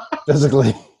 Yeah.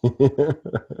 Basically. Oh,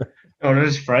 it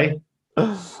is free.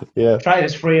 Yeah. Try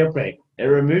this free update. It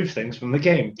removes things from the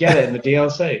game. Get it in the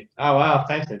DLC. Oh wow!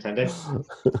 Thanks, Nintendo.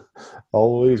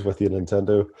 Always with you,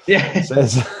 Nintendo. Yeah.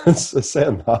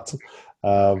 Saying that,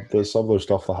 there's some of their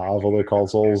stuff to have on their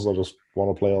consoles. I just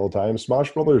want to play all the time.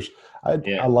 Smash Brothers. I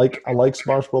like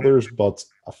Smash Brothers, but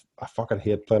I fucking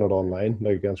hate playing it online,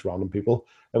 like against random people.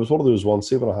 It was one of those ones.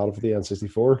 See, when I had it for the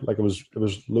N64, like it was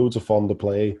loads of fun to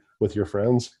play with your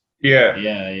friends. Yeah.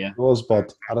 It was,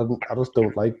 but I just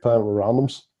don't like playing with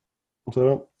randoms.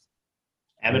 So.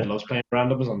 Emmett loves playing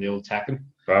randoms on the old Tekken.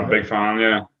 I'm a big fan,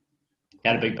 yeah. You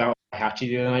had a big battle with Hachi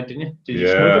the other night, didn't you? Did you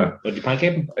smoke him? Or did you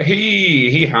pancake him?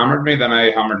 He hammered me, then I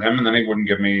hammered him, and then he wouldn't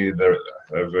give me the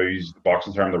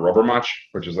boxing term, the rubber match,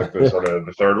 which is like the sort of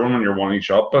the third one when you're one each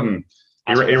up, and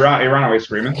he ran away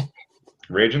screaming,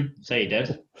 raging. So he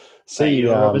did. See,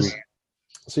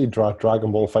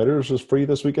 Dragon Ball Fighters is free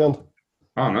this weekend.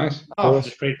 Oh, nice. Oh, it's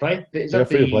free to play. Is that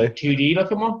the 2D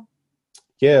looking one?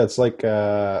 Yeah, it's like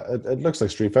it looks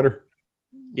like Street Fighter.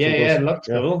 Yeah, it looks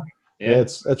cool. Yeah,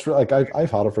 it's like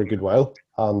I've had it for a good while,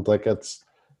 and like it's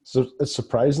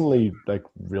surprisingly like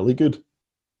really good.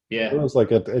 Yeah, it's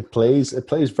like it plays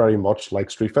very much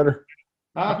like Street Fighter.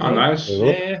 Oh, cool. Nice.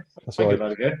 Yeah. That's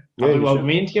really good. Yeah, Well, I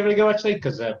mean to give it a go actually,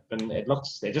 because it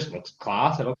just looks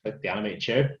class. It looks like the animated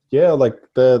show. Yeah, like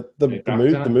the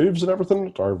moves and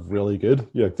everything are really good.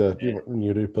 You like when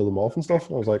you do pull them off and stuff.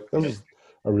 And I was like, this is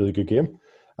a really good game.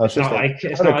 It's not like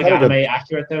anime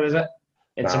accurate though, is it?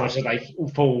 It's so much as like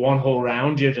for one whole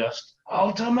round you're just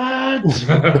ultimate.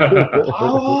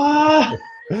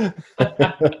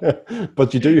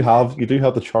 But you do have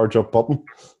the charge up button,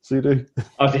 so you do.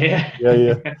 Oh dear.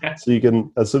 Yeah. So you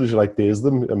can, as soon as you like daze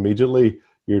them, immediately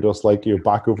you're just like you're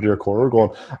back over to your corner going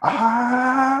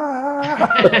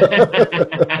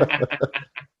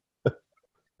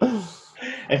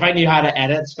If I knew how to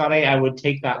edit, Scotty, I would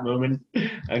take that moment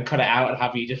and cut it out and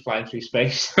have you just flying through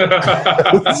space. Stuff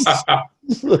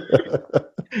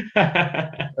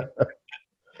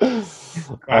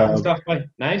like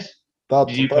nice.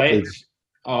 Did you play it?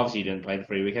 Obviously, you didn't play the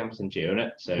free weekend since you own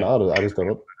it. So no, I just done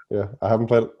it. Yeah, I haven't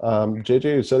played it.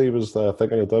 JJ said he was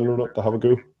thinking of downloading it to have a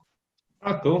go.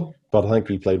 Oh, cool. But I think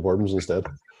he played Worms instead.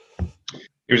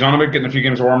 He was on about getting a few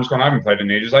games of Worms going. I haven't played in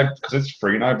ages, because it's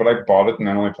free now. But I bought it and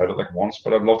then only played it like once.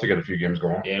 But I'd love to get a few games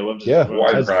going. I'd love to have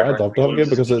a game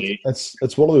because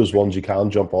it's one of those ones you can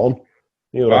jump on,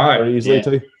 very easily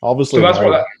too. Obviously,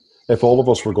 so that's if all of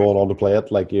us were going on to play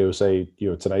it, like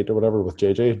tonight or whatever with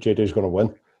JJ's going to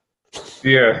win.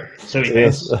 Yeah. So he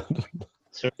is.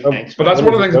 But that's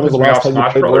one of the things that puts me off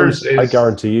Smash Brothers. I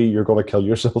guarantee you're going to kill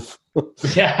yourself.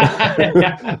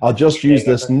 I'll just use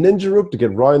this ninja rope to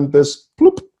get round this.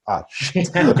 Bloop. shit.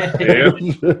 Yeah.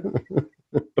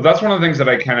 But that's one of the things that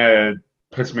I kind of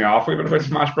puts me off a bit about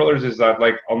Smash Brothers is that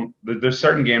like there's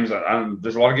certain games that, and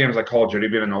there's a lot of games like Call of Duty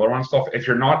being another one and stuff. If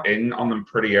you're not in on them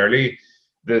pretty early,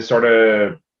 the sort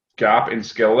of gap in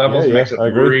skill levels makes it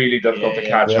really difficult to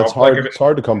catch up. It's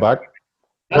hard to come back.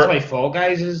 That's why Fall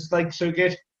Guys is like so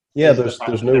good. Yeah, there's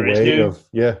no way of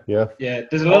yeah.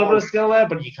 There's a little bit of skill there,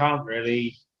 but you can't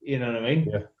really, you know what I mean?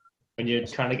 Yeah. When you're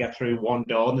trying to get through one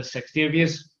door and there's 60 of you,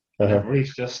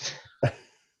 everybody's just.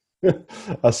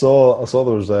 I saw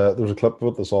there was a clip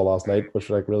of it I saw last night,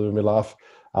 which like really made me laugh,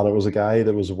 and it was a guy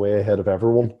that was way ahead of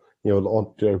everyone. Going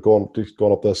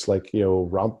up this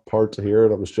ramp part to here,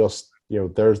 and it was just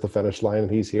there's the finish line,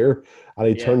 and he's here, and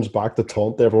he turns back to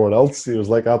taunt everyone else. He was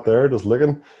like out there just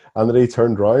looking, and then he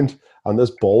turned around, and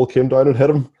this ball came down and hit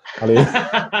him,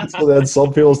 and so then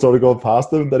some people started going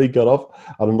past him. Then he got up,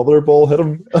 and another ball hit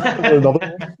him, and another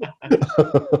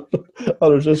one.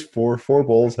 And it was just four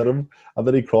balls hit him, and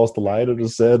then he crossed the line and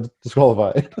just said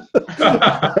disqualified.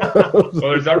 Well,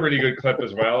 there's that really good clip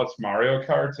as well. It's Mario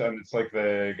Kart, and it's like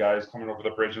the guy's coming over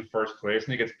the bridge in first place,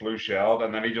 and he gets blue shelled,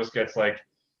 and then he just gets like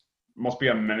must be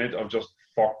a minute of just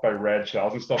fucked by red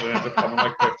shells and stuff, and ends up coming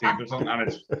like 15th or something.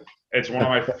 And it's one of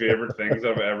my favorite things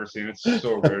I've ever seen. It's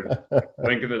so good.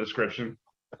 Link in the description.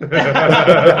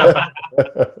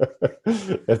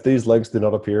 If these links do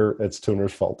not appear, it's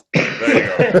Tuner's fault.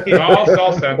 There you go.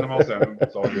 I'll send them.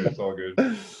 It's all good.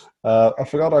 I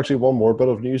forgot actually one more bit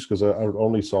of news because I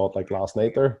only saw it like last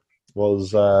night. There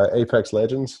was Apex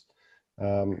Legends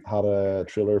had a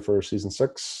trailer for season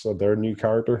 6 of their new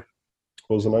character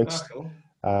was announced.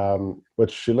 Cool.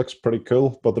 Which she looks pretty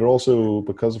cool, but they're also,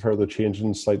 because of her, they're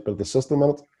changing slight bit of the system in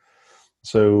it.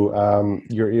 So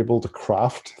you're able to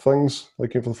craft things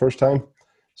like for the first time.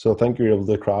 So I think you're able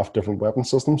to craft different weapon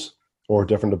systems or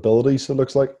different abilities, it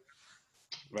looks like.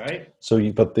 Right.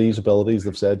 But these abilities,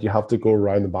 they've said you have to go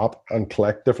around the map and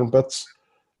collect different bits,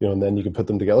 and then you can put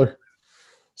them together.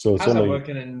 So it's how's that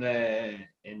working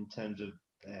in terms of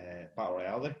Battle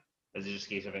Royale? Though? Is it just a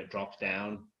case of it drops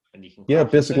down and you can? Yeah,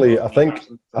 basically, I think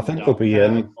they'll be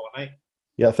in.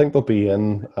 Yeah, I think they'll be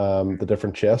in the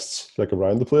different chests like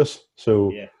around the place.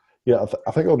 So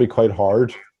I think it'll be quite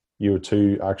hard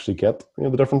to actually get the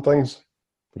different things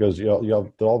because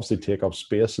they'll obviously take up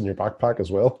space in your backpack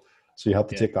as well. So you have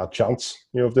to take that chance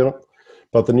of doing it.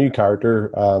 But the new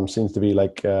character seems to be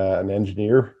like an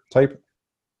engineer type,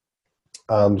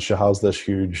 and she has this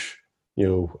huge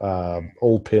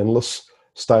old painless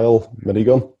style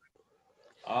minigun.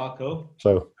 Oh, cool.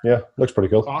 So, yeah, looks pretty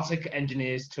cool. Classic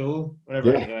engineer's tool.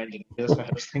 Whatever engineers, that's what I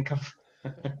always think of.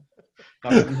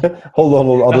 Hold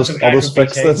on, I'll just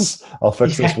fix this. I'll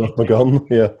fix this with my gun.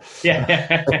 Yeah.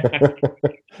 Yeah.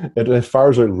 It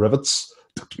fires out rivets.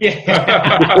 Yeah.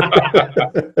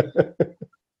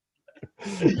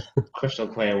 Crystal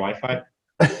clear Wi-Fi.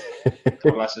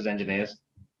 God bless his engineers.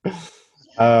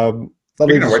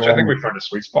 Speaking of which, I think we found a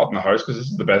sweet spot in the house because this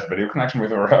is the best video connection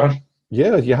we've ever had.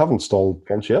 Yeah, you haven't installed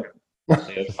one yet.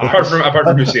 apart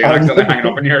from you saying accidentally hanging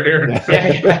up in here earlier.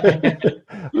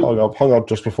 hung up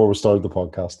just before we started the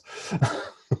podcast.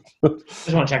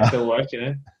 Just want to check still works,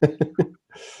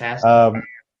 Test.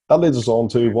 That leads us on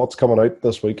to what's coming out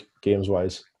this week, games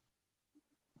wise.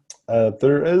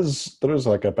 There is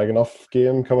like a big enough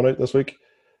game coming out this week.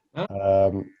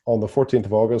 On the 14th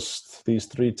of August, these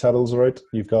 3 titles are out.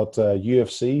 You've got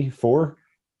UFC 4,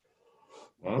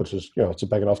 which is it's a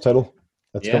big enough title.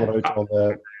 It's coming out on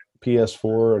the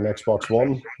PS4 and Xbox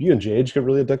One. You and Jage get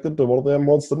really addicted to one of them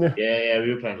once, didn't you? Yeah,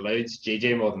 we were playing loads.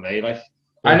 JJ more than me, like.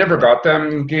 I never got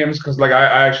them games because, like,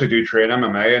 I actually do train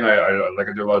MMA and I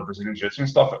do a lot of Brazilian Jiu-Jitsu and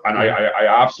stuff. And I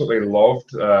absolutely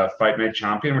loved Fight Night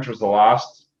Champion, which was the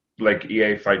last like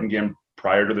EA fighting game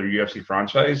prior to their UFC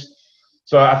franchise.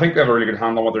 So I think they have a really good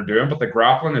handle on what they're doing. But the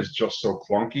grappling is just so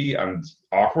clunky and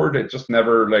awkward. It just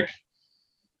never like.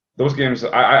 Those games,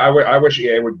 I wish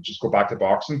EA would just go back to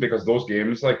boxing because those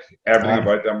games, like everything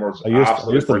about them, was I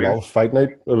used to love Fight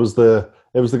Night. It was the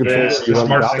controller. The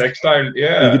smart stick style,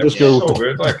 yeah. You could just go so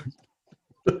good, like.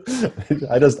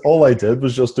 all I did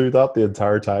was just do that the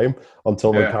entire time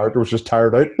until my character was just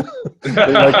tired out.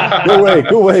 Like,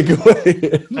 go away.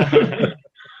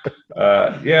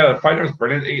 Fight Night was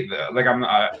brilliant.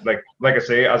 Like like I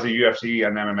say, as a UFC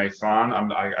and MMA fan,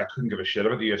 I couldn't give a shit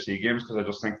about the UFC games because I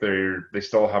just think they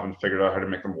still haven't figured out how to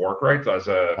make them work right as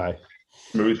a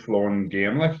smooth flowing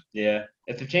game. Like, yeah,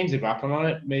 if they change the grappling on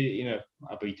it, maybe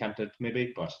I'd be tempted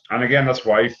maybe. But and again, that's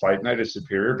why Fight Night is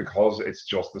superior because it's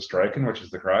just the striking, which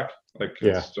is the crack. Like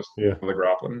it's just the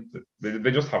grappling.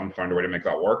 They just haven't found a way to make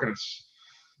that work, and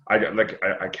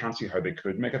I can't see how they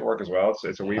could make it work as well.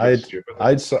 It's a wee bit stupid.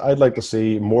 I'd like to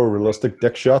see more realistic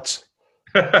dick shots.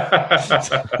 I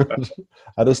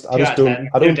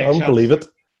don't believe it.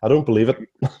 I don't believe it.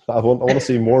 I want to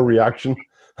see more reaction.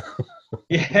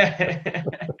 Yeah.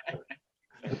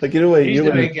 Like the way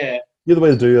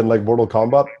to do in like Mortal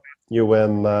Kombat. You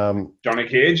when Johnny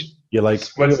Cage. You like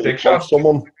split stick shot.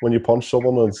 When you punch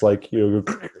someone, and it's like you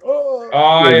go.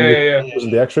 Yeah.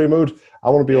 In the X-ray mode, I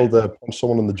want to be able to punch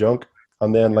someone in the junk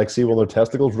and then like see one of their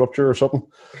testicles rupture or something.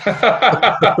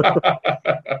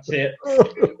 See it.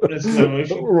 It's slow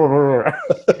motion.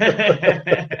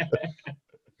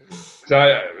 So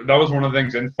that was one of the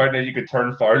things in fight that you could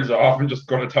turn fouls off and just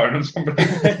go to town on somebody.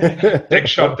 dick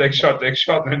shot,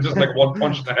 and then just like one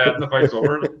punch in the head and the fight's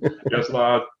over. Yes,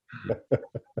 lad.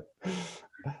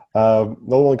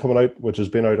 Another one coming out, which has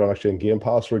been out on actually in Game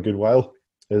Pass for a good while,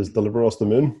 is Deliver Us the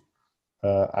Moon.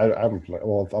 I haven't played.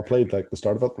 Well, I played like the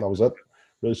start of it, and that was it.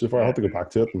 Really, so far, I have to go back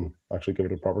to it and actually give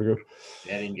it a proper go.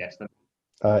 Yeah, I didn't guess them.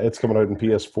 It's coming out in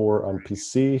PS4 and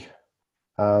PC.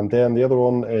 And then the other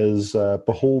one is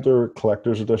Beholder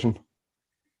Collector's Edition.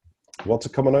 What's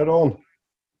it coming out on?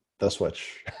 The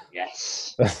Switch.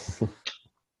 Yes.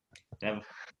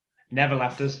 Never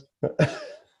left us.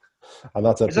 And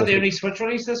that's it. Is that the only Switch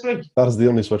release this week? That is the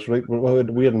only Switch release.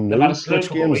 We had no Switch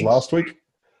games last week.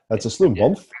 It's a slow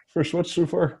month for Switch so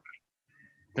far.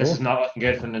 This is not looking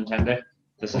good for Nintendo.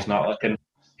 This is not looking.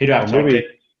 Who do I have to talk to?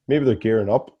 Maybe they're gearing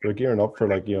up. They're gearing up for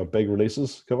like big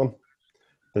releases coming.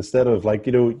 Instead of like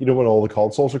when all the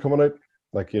consoles are coming out,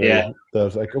 like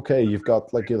there's like okay, you've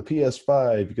got like the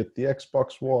PS5, you get the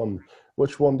Xbox One.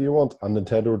 Which one do you want? And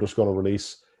Nintendo are just going to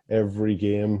release every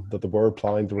game that they were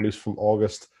planning to release from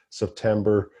August,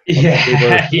 September,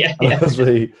 October. Yeah.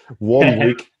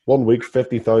 1 week,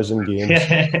 50,000 games.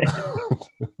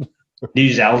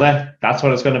 New Zelda. That's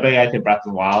what it's going to be. I think Breath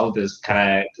of the Wild is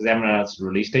kind of because everyone else has a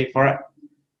release date for it,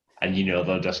 and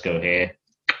they'll just go here.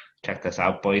 Check this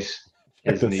out, boys.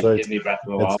 It's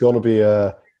going to be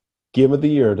a Game of the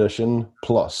Year edition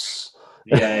plus.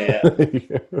 Yeah.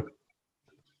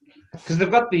 Because they've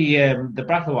got the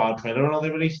Breath of the Wild trailer and all they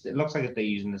released. It looks like they're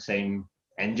using the same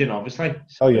engine, obviously.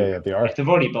 So they are. If they've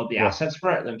already built the assets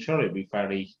for it, then surely it'll be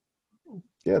fairly.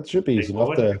 Yeah, it should be easy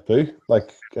enough to do.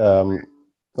 Like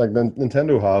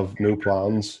Nintendo have no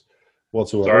plans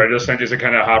whatsoever. Sorry, I just sent you a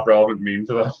kind of half relevant meme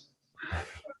to that.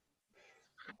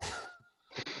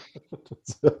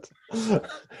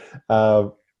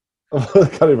 I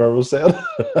can't remember what I was saying.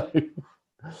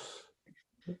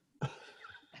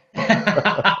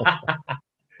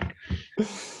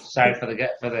 Sorry for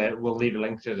the. We'll leave a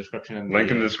link to the description. In the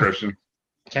description.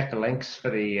 Check the links for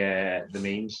the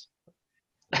memes.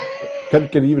 Can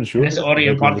you even show this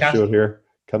audio podcast? Show it here.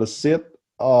 Can I see it?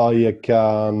 Oh, you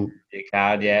can. You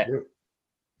can, yeah.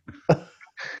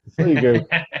 There you go.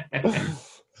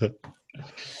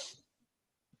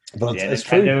 But it's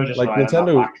true. Like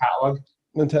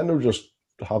Nintendo just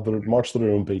have march to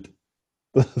their own beat.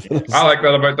 I like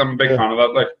that about them. I'm a big fan of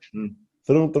that. Like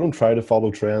they don't try to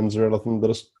follow trends or anything. They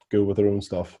just go with their own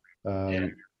stuff.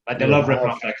 Like they love ripping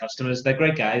off their customers. They're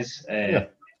great guys. Yeah.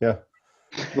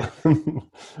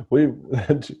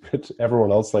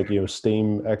 Everyone else like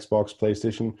Steam, Xbox,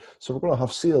 PlayStation. So we're going to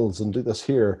have sales and do this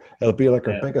here. It'll be like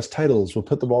our biggest titles. We'll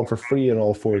put them on for free and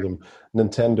all for them.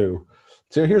 Nintendo.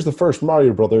 So here's the first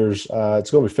Mario Brothers.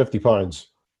 It's going to be £50.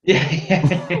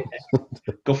 Yeah.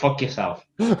 Go fuck yourself.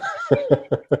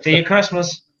 See you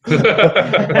Christmas.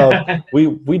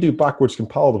 We do backwards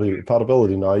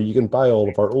compatibility now. You can buy all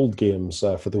of our old games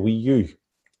for the Wii U.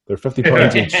 They're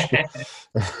 £50 each.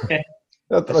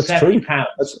 That's true.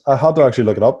 I had to actually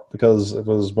look it up because it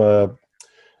was my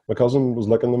cousin was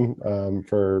looking them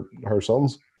for her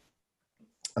sons,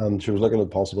 and she was looking at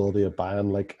the possibility of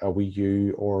buying like a Wii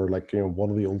U or like one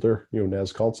of the older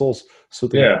NES consoles, so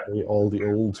they can play all the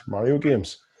old Mario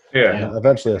games. And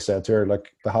eventually, I said to her,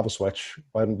 like, they have a Switch.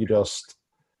 Why don't you just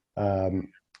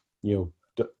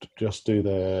just do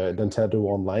the Nintendo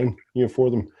Online for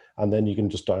them, and then you can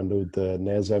just download the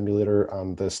NES emulator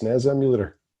and the SNES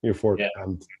emulator. For it,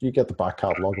 and you get the back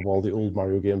catalogue of all the old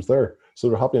Mario games there. So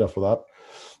they're happy enough with that.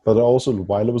 But also,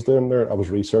 while I was doing there, I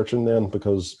was researching then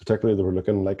because particularly they were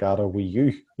looking like at a Wii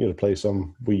U, to play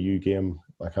some Wii U game.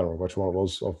 I can't remember which one it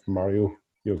was of Mario,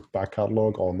 back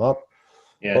catalogue on that.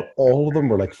 Yeah. But all of them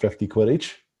were like 50 quid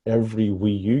each. Every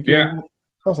Wii U game. Yeah.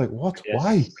 I was like, what? Yes.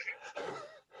 Why?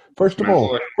 First of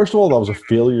all, that was a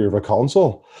failure of a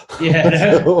console.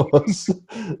 Yeah.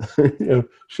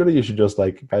 Surely you should just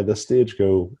like by this stage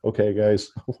go, okay,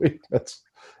 guys, we don't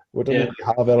really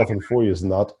have anything for you. Is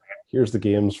not here's the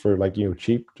games for like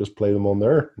cheap. Just play them on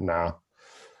there. Nah.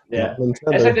 Yeah,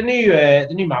 Nintendo. it's like the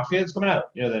new Mafia that's coming out.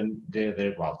 You know,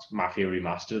 the well, it's Mafia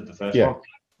remastered, the first one.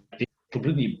 They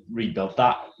completely rebuilt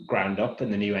that ground up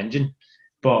in the new engine,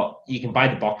 but you can buy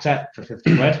the box set for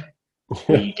 50 quid,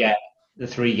 where you get the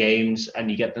 3 games and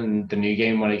you get the new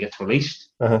game when it gets released.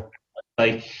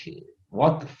 Like,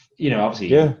 what?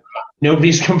 Obviously,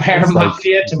 nobody's comparing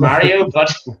Mafia to Mario,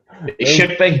 but it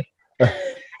should be. Do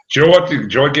you know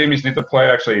what game you need to play?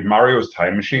 Actually, Mario's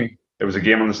Time Machine. It was a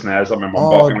game on the SNES that my mum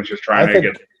bought me when she was trying to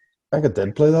get. I think I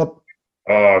did play that.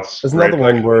 Oh, isn't that the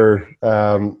one where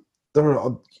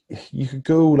you could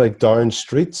go like down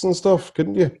streets and stuff,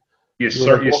 couldn't you? You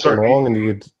walk along and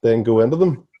you could then go into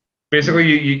them. Basically,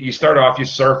 you start off, you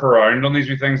surf around on these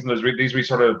wee things, and there's these wee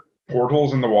sort of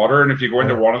portals in the water, and if you go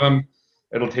into one of them,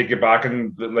 it'll take you back,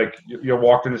 and like you'll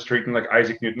walk in the street, and like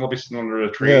Isaac Newton will be sitting under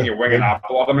a tree, and you wing an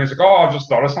apple at him, and he's like, "Oh, I've just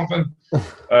thought of something,"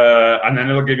 and then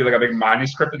it'll give you like a big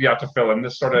manuscript that you have to fill in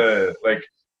this sort of like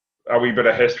a wee bit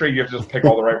of history. You have to just pick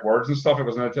all the right words and stuff. It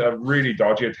was a really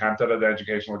dodgy attempt at an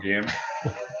educational game.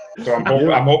 So I'm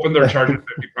hoping they're charging £50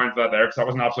 for that there, because that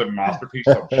was an absolute masterpiece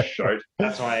of shite.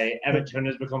 That's why Emmett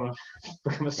Turner's become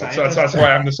a scientist. That's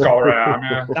why I'm the scholar I am.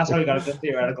 Yeah. That's how he got into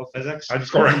theoretical physics. I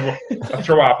just go around, I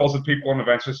throw apples at people, and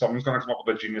eventually someone's going to come up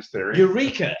with a genius theory.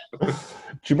 Eureka! Do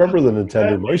you remember the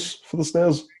Nintendo mouse for the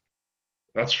SNES?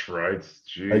 That's right.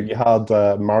 Like you had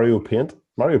Mario Paint.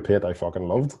 Mario Paint, I fucking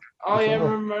loved. Oh yeah, I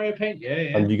remember Mario Paint.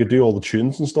 Yeah. And you could do all the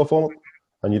tunes and stuff on it.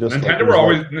 And you just Nintendo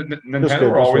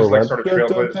were always like sort of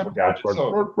trailblazers for gadgets.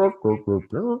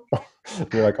 So.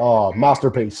 You're like, oh,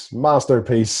 masterpiece,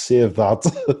 save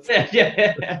that.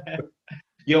 Yeah.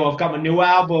 Yo, I've got my new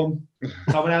album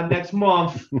coming out next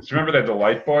month. Do you remember they had the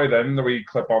Light Boy then, the wee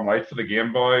clip-on light for the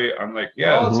Game Boy? I'm like,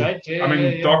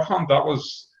 Duck Hunt, that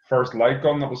was first light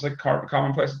gun that was like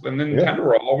commonplace. And then Nintendo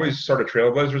were always sort of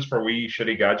trailblazers for wee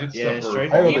shitty gadgets. Yeah,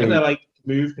 straight. Even the like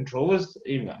move controllers.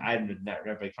 Even I'm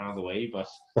never a big fan of the way, but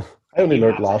I only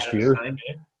learned last year.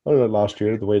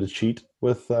 The way to cheat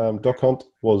with Duck Hunt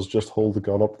was just hold the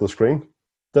gun up the screen.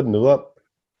 Didn't know that.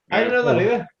 I didn't know that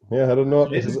either. Yeah, I don't know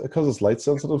it because it's light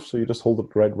sensitive, so you just hold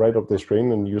it right up the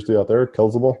screen, and you just do that there. It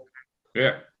kills them all.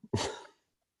 Yeah.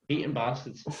 Eating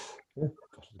bastards. Yeah.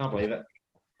 Can't believe it.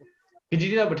 Could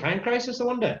you do that with Time Crisis? I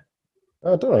wonder.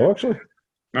 I don't know actually.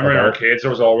 Remember in arcades,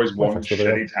 there was always one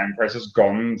shitty Time Crisis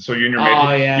gun. So you and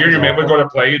your mate would go to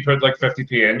play, you'd put like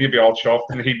 50p in, you'd be all chuffed,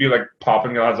 and he'd be like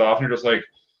popping your lads off, and you're just like,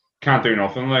 can't do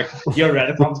nothing. Like your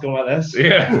Redditons go like this.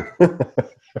 Yeah.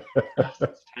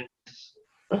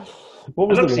 What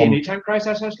was I don't see any Time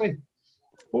Crisis actually.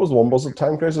 What was the one? Was it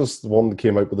Time Crisis? The one that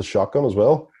came out with a shotgun as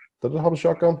well? Did it have a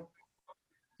shotgun?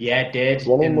 Yeah, it did.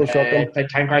 One of them was shotgun. Like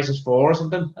Time Crisis 4 or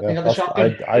something. I think had the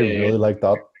shotgun. I really like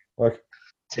that. Like.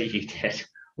 So you did.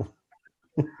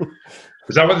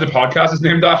 Is that what the podcast is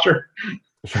named after?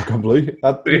 Shotgun Blue.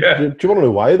 Yeah. Do you want to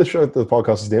know why the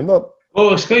podcast is named that?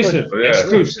 Oh, exclusive. Yeah.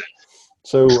 Exclusive.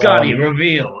 So Scotty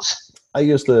reveals. I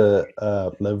used to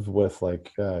live with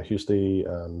like Husty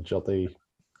and Jilty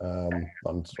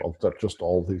and just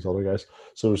all these other guys.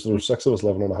 So there were 6 of us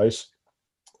living in a house.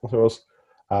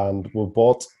 And we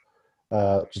bought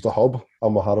just a hub,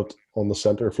 and we had it on the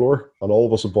center floor, and all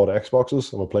of us had bought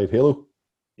Xboxes, and we played Halo.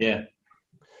 Yeah.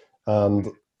 And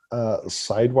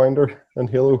Sidewinder in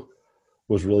Halo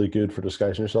was really good for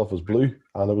disguising yourself as blue,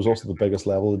 and it was also the biggest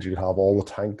level that you could have all the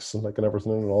tanks and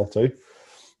everything and all too.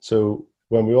 So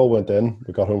when we all went in,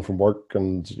 we got home from work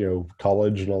and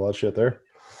college and all that shit there.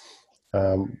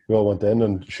 We all went in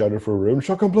and shouted for a room,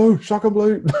 shotgun blue,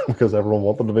 because everyone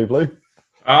wanted to be blue.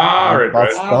 Ah, right.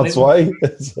 That's why.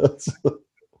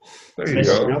 There you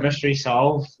go. Mystery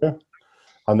solved. Yeah.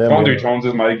 And then Fondue Tones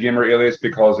is my gamer alias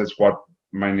because it's what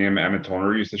my name Emmett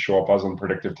Toner used to show up as on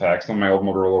predictive text on my old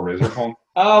Motorola Razr phone.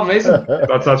 Oh, amazing!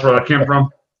 That's where that came from.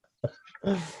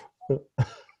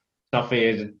 Not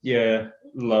your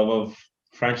love of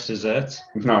French desserts.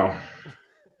 No.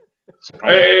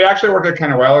 It actually worked out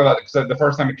kind of well because the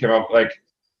first time it came out, like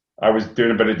I was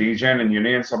doing a bit of DJing in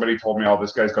uni, and somebody told me, "Oh,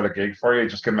 this guy's got a gig for you.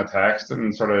 Just give him a text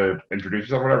and sort of introduce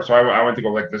yourself, or whatever." So I went to go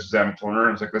like, "This is Emmett Toner," and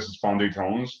I was like, "This is Fondue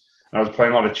Tones." And I was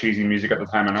playing a lot of cheesy music at the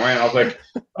time anyway, and I was like,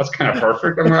 "That's kind of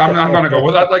perfect. I'm going to go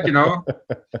with that." Like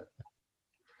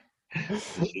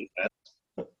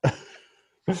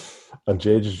And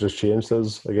Jade has just changed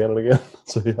his again and again,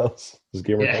 so he has his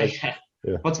gamer tag.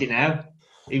 Yeah. What's he now?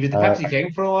 He was the Pepsi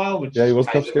King for a while. Yeah, he was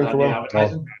Pepsi King for a while.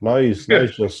 Now he's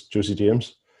just Juicy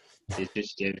James. He's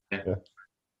Juicy James. Yeah.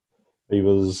 He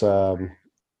was. What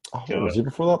was he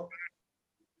before that?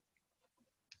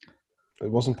 It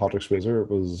wasn't Patrick Swayze. It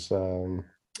was.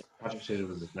 Patrick Swayze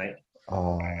was his mate.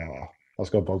 That's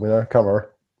gonna bug me now. Can't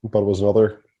remember, but it was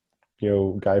another,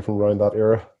 guy from around that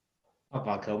era. Not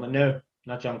Val Kilmer, no.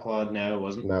 Not John Claude, no, it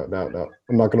wasn't. No.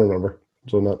 I'm not going to remember.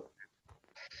 So not.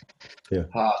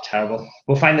 Oh, terrible.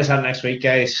 We'll find this out next week,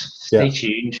 guys. Stay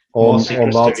tuned. More On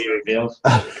secrets to that, be revealed.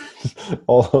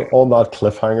 on that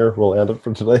cliffhanger, we'll end it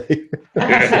for today.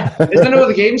 Is there no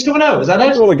other games coming out? Is that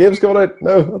it? No other games coming out?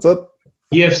 No, that's it.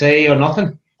 UFC or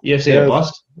nothing? UFC or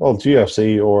bust? Well,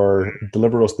 GFC or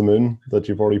Deliver Us the Moon that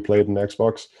you've already played in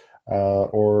Xbox,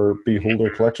 or Beholder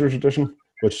Collector's Edition,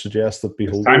 which suggests that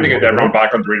Beholder. It's time to get everyone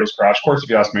back on Doritos Crash Course, if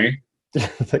you ask me. I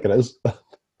think it is.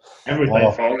 Everybody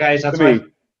playing Fall Guys, that's why.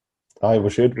 We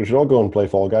should all go and play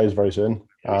Fall Guys very soon,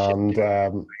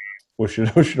 and we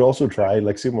should also try,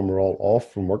 like, see when we're all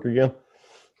off from work again,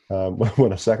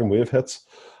 when a second wave hits.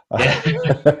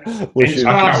 We should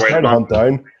try to hunt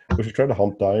down. We should try to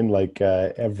hunt down like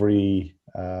every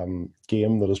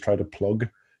game that is trying to plug,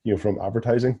 from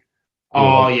advertising.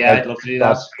 I'd love to do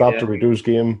that. That Doritos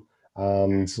game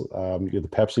and the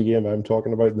Pepsi game I'm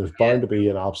talking about. And there's bound to be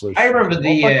an absolute. I remember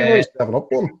the 7-Up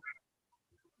one.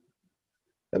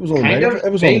 It was on the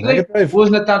Mega Drive.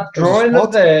 Wasn't it that drawing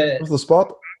of the? It was the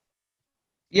Spot.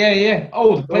 Yeah.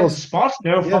 Oh, the Spot?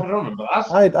 No, I don't remember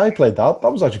that. I played that.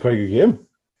 That was actually quite a good game.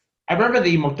 I remember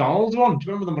the McDonald's one. Do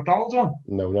you remember the McDonald's one?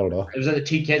 No, not at all. It was like the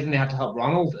two kids and they had to help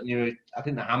Ronald, and I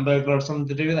think the hamburger or something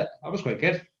to do with it. That was quite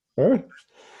good. All right.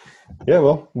 Yeah,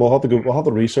 well, we'll have to go. We'll have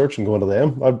to research and go into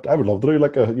them. I would love to do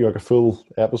like a full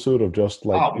episode of just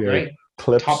like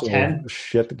clips top 10 of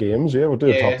shit games. Yeah, we'll do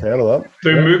a top 10 of that.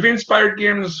 The movie-inspired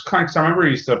games, I remember I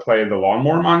used to play the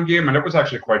Lawnmower Man game, and it was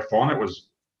actually quite fun. It was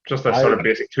just a sort of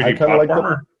basic 2D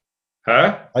platformer.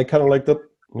 I kind of liked it.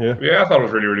 Yeah, I thought it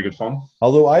was really, really good fun.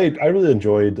 Although I really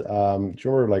enjoyed, do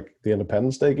you remember like the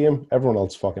Independence Day game? Everyone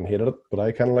else fucking hated it, but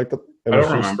I kind of liked it. I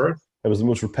don't remember it. It was the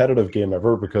most repetitive game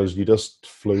ever because you just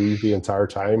flew the entire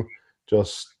time,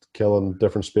 just killing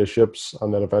different spaceships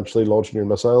and then eventually launching your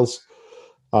missiles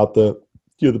at the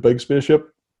big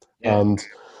spaceship. Yeah. And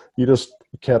you just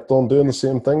kept on doing the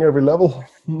same thing every level.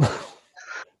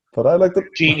 But I liked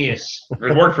it. Genius.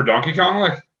 It worked for Donkey Kong,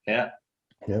 like. Yeah.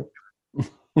 Yeah.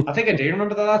 I think I do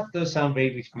remember that. That does sound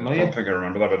vaguely familiar. I don't think I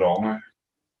remember that at all now.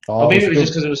 Maybe it was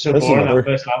just because it was so boring at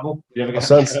first level. I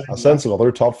sense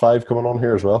another top 5 coming on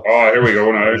here as well. Oh, here we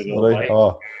go now.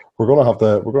 We're gonna have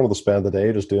to spend the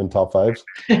day just doing top 5s.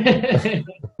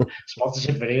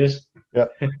 Sponsorship videos. Yeah.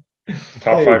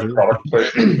 Top 5 product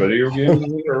placement video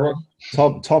games or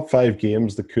what? Top 5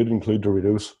 games that could include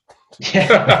Doritos.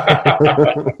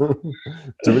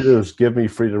 Doritos, give me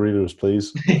free Doritos,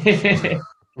 please.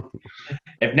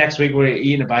 If next week we're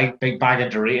eating a big bag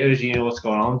of Doritos, you know what's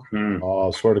going on. Oh,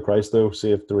 I swear to Christ, though,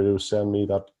 see if Doritos send me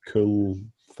that cool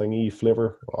thingy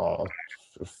flavor. Oh,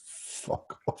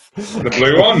 fuck off. The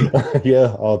blue one?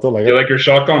 Yeah, I don't like it. You like your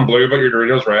shotgun blue, but your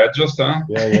Doritos red, just, huh?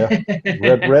 Yeah.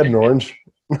 Red and orange.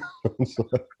 But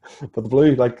the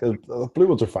blue, the blue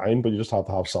ones are fine, but you just have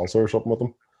to have salsa or something with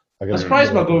them. I'm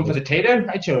surprised about going for the Tato.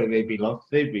 I'd show they'd be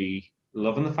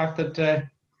loving the fact that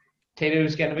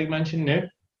Tato's getting a big mention now.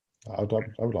 I would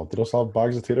love to just have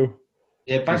bags of Tato.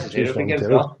 Yeah, bags of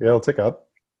Tato. Yeah, I'll take that.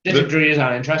 Just if Doritos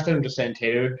aren't interested, I'm just saying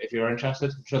Tato if you're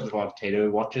interested. I'm sure there's a lot of Tato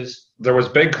watches. There was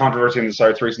big controversy in the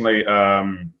South recently.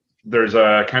 There's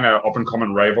a kind of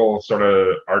up-and-coming rival sort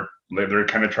of art. They're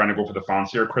kind of trying to go for the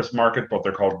fancier crisp market, but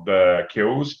they're called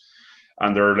Kios.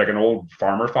 And they're like an old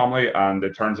farmer family. And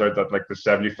it turns out that like the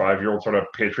 75-year-old sort of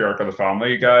patriarch of the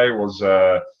family guy was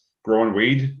growing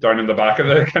weed down in the back of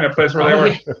the kind of place where they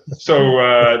were. So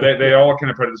they all kind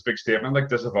of put this big statement like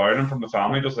disavowing him from the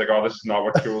family, just like, oh, this is not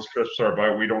what Kios crisps are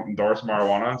about. We don't endorse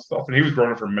marijuana and stuff. And he was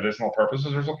growing it for medicinal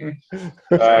purposes or something.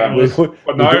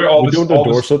 But now we don't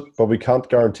endorse it, but we can't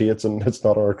guarantee it's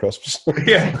not our crisps.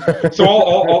 Yeah. So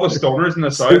all the stoners in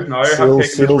the South now have taken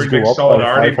this really big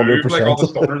solidarity move. Like all the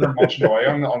stoners are munching away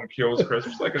on Kios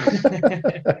crisps. Like.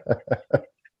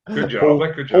 Good job,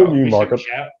 good job. Whole new market.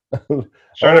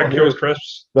 Shout out Kios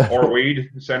Crisps or weed.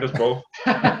 Send us both.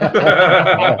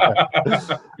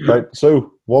 Right.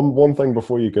 So one thing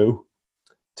before you go,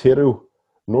 Tato,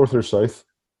 north or south?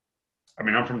 I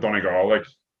mean, I'm from Donegal. Like,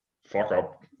 fuck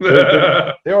up.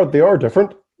 They are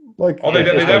different. Like, they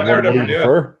are different. Yeah.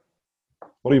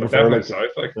 What do you prefer? Like,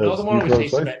 south, like the other one was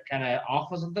tastes a bit kind of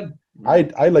off or something.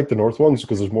 I like the north ones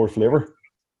because there's more flavor.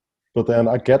 But then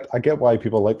I get why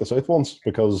people like the south ones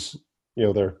because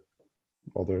they're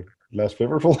less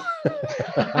flavorful.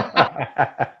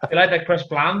 You like that crisp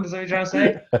bland? Is that what you're trying to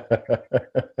say?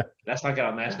 Let's not get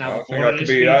on this now.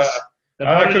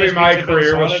 That could be my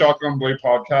career with Shotgun Blue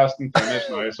podcast and finish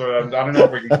now. So I don't know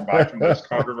if we can come back from this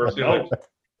controversy. No.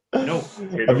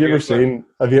 Have you ever seen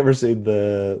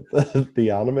the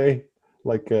anime?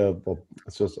 Like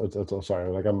it's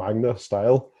like a manga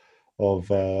style of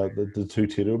the two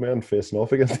Tito men facing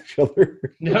off against each other.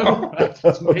 No, that's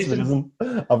amazing.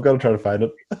 I've got to try to find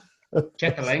it.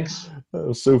 Check the links. It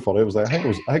was so funny. It was like I think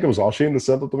it was Oshin that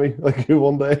sent it to me like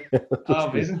one day. Oh,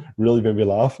 amazing! Really made me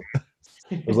laugh.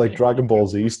 It was like Dragon Ball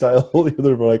Z style. The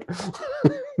other were like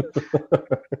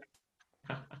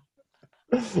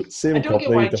same I don't company,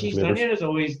 get why different cheese and flavors. onion is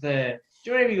always the.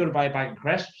 Do you know if you go to buy a bag of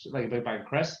crisps, like a big bag of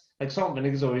crisps, like salt and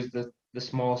vinegar is always the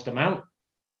smallest amount,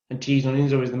 and cheese and onion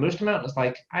is always the most amount. It's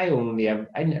like I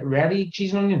rarely eat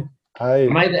cheese and onion.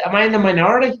 Am I in the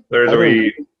minority? There's a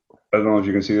wee. I don't know if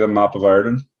you can see the map of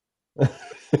Ireland.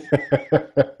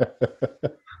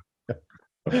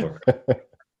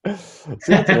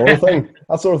 See, that's another thing.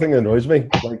 That's the other thing that annoys me.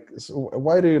 Like, so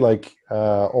why do like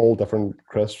all different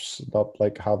crisps not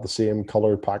like have the same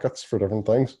color packets for different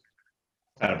things?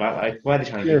 Not about like why are they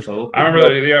trying to be cool? I remember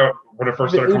that, when it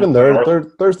first started. Even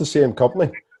there's the same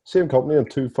company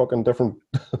and two fucking different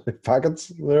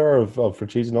packets there of for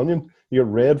cheese and onion. You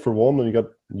got red for one and you got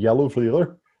yellow for the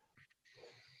other.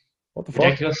 What the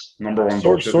Ridiculous. fuck? Number one.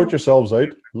 Sort yourselves out.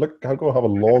 Look, I'll go have a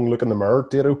long look in the mirror,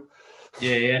 Tato.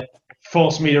 Yeah.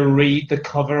 Force me to read the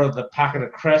cover of the packet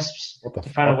of crisps What the to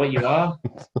find out fuck? what you are.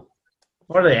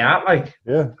 What are they at? Like,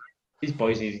 Yeah. these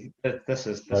boys need. This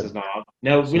is not.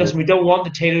 No, listen. We don't want the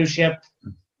Tato ship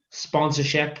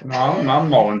sponsorship. No, I'm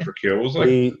mulling for kills.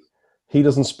 Like. He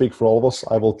doesn't speak for all of us.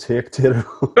 I will take Tato.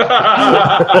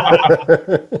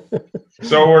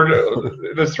 So we're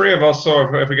the three of us.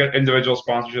 So if we get individual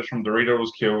sponsorships from Doritos,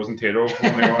 Kiehl's, and Tato,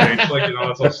 only one each, like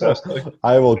that's all sus. Like.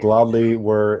 I will gladly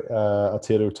wear a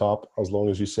Tato top as long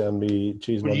as you send me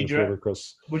cheese and onion flavor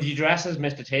crisps. Would you dress as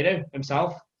Mr. Tato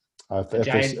himself?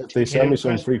 If they send me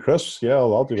some free crisps, yeah,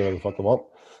 I'll do whatever the fuck I want.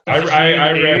 I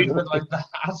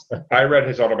read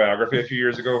his autobiography a few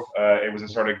years ago. It was a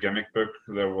sort of gimmick book.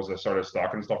 There was a sort of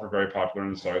stocking stuffer very popular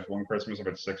in the South one Christmas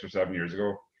about 6 or 7 years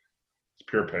ago. It's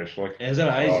pure pish, like. Is it?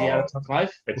 Is he had a tough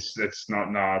life? It's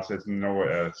not. No, it's no.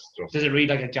 It's just. Does it read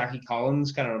like a Jackie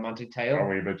Collins kind of romantic tale? A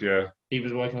wee bit, yeah. He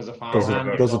was working as a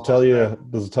farmhand. Does it tell you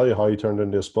how he turned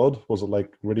into a spud? Was it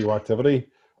like radioactivity?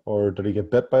 Or did he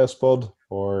get bit by a spud?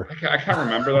 Or I can't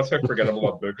remember. That's how forgettable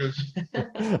that book is.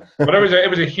 But it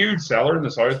was a huge seller in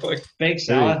the South, like big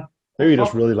seller. Maybe he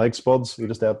just really likes spuds. He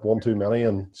just ate one too many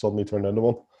and suddenly turned into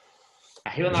one.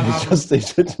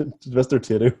 Mr.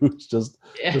 Tato, who's just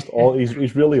all.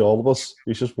 He's really all of us.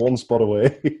 He's just one spud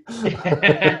away.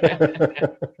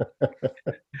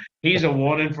 He's a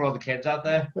warning for all the kids out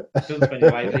there. Don't spend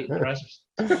your life eating crisps.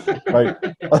 Right,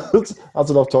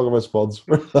 that's enough talking about spuds.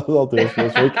 I'll do it for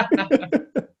this week.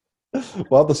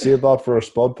 We'll have to save that for our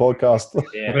Spud podcast.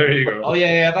 Yeah. There you go. Oh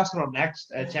yeah, that's what up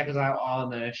next. Check us out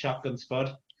on Shotgun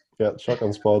Spud. Yeah,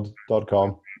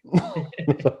 shotgunspud.com.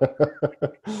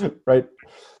 Right.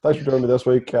 Thanks for joining me this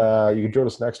week. You can join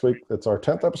us next week. It's our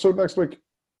 10th episode next week.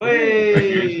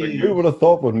 Hey! Who would have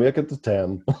thought we'd make it to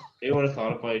 10? Who would have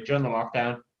thought about it during the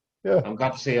lockdown? Yeah. I'm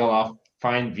glad to see all our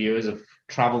fine viewers have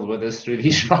travelled with us through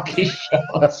these rocky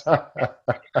shows.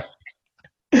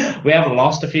 We haven't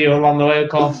lost a few along the way, of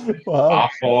course. Our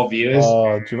 4 viewers.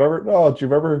 Do you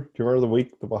remember the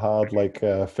week that we had like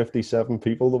 57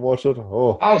 people that watched it?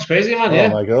 Oh, it's crazy, man. Yeah.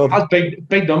 Oh my god. That's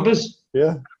big numbers.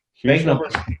 Yeah. Huge Big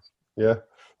numbers. Yeah.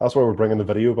 That's why we're bringing the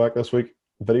video back this week.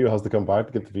 The video has to come back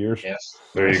to get the viewers. Yes.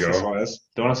 There you go. Do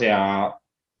you want to see our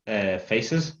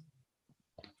faces?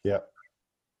 Yeah.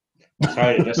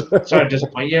 Sorry to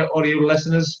disappoint you, audio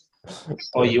listeners.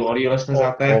 All you audio listeners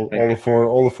out there. All the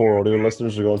four audio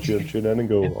listeners are going to tune in and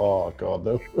go, oh god,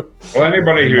 no. Well,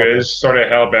 anybody who is sort of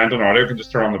hell bent on audio can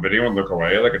just turn on the video and look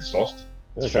away like it's lost.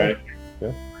 That's right.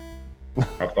 Yeah.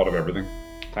 I've thought of everything.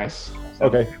 Thanks.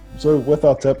 Okay, so with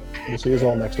that tip, we'll see you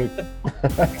all next week.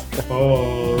 Bye.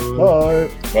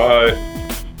 Bye. Bye.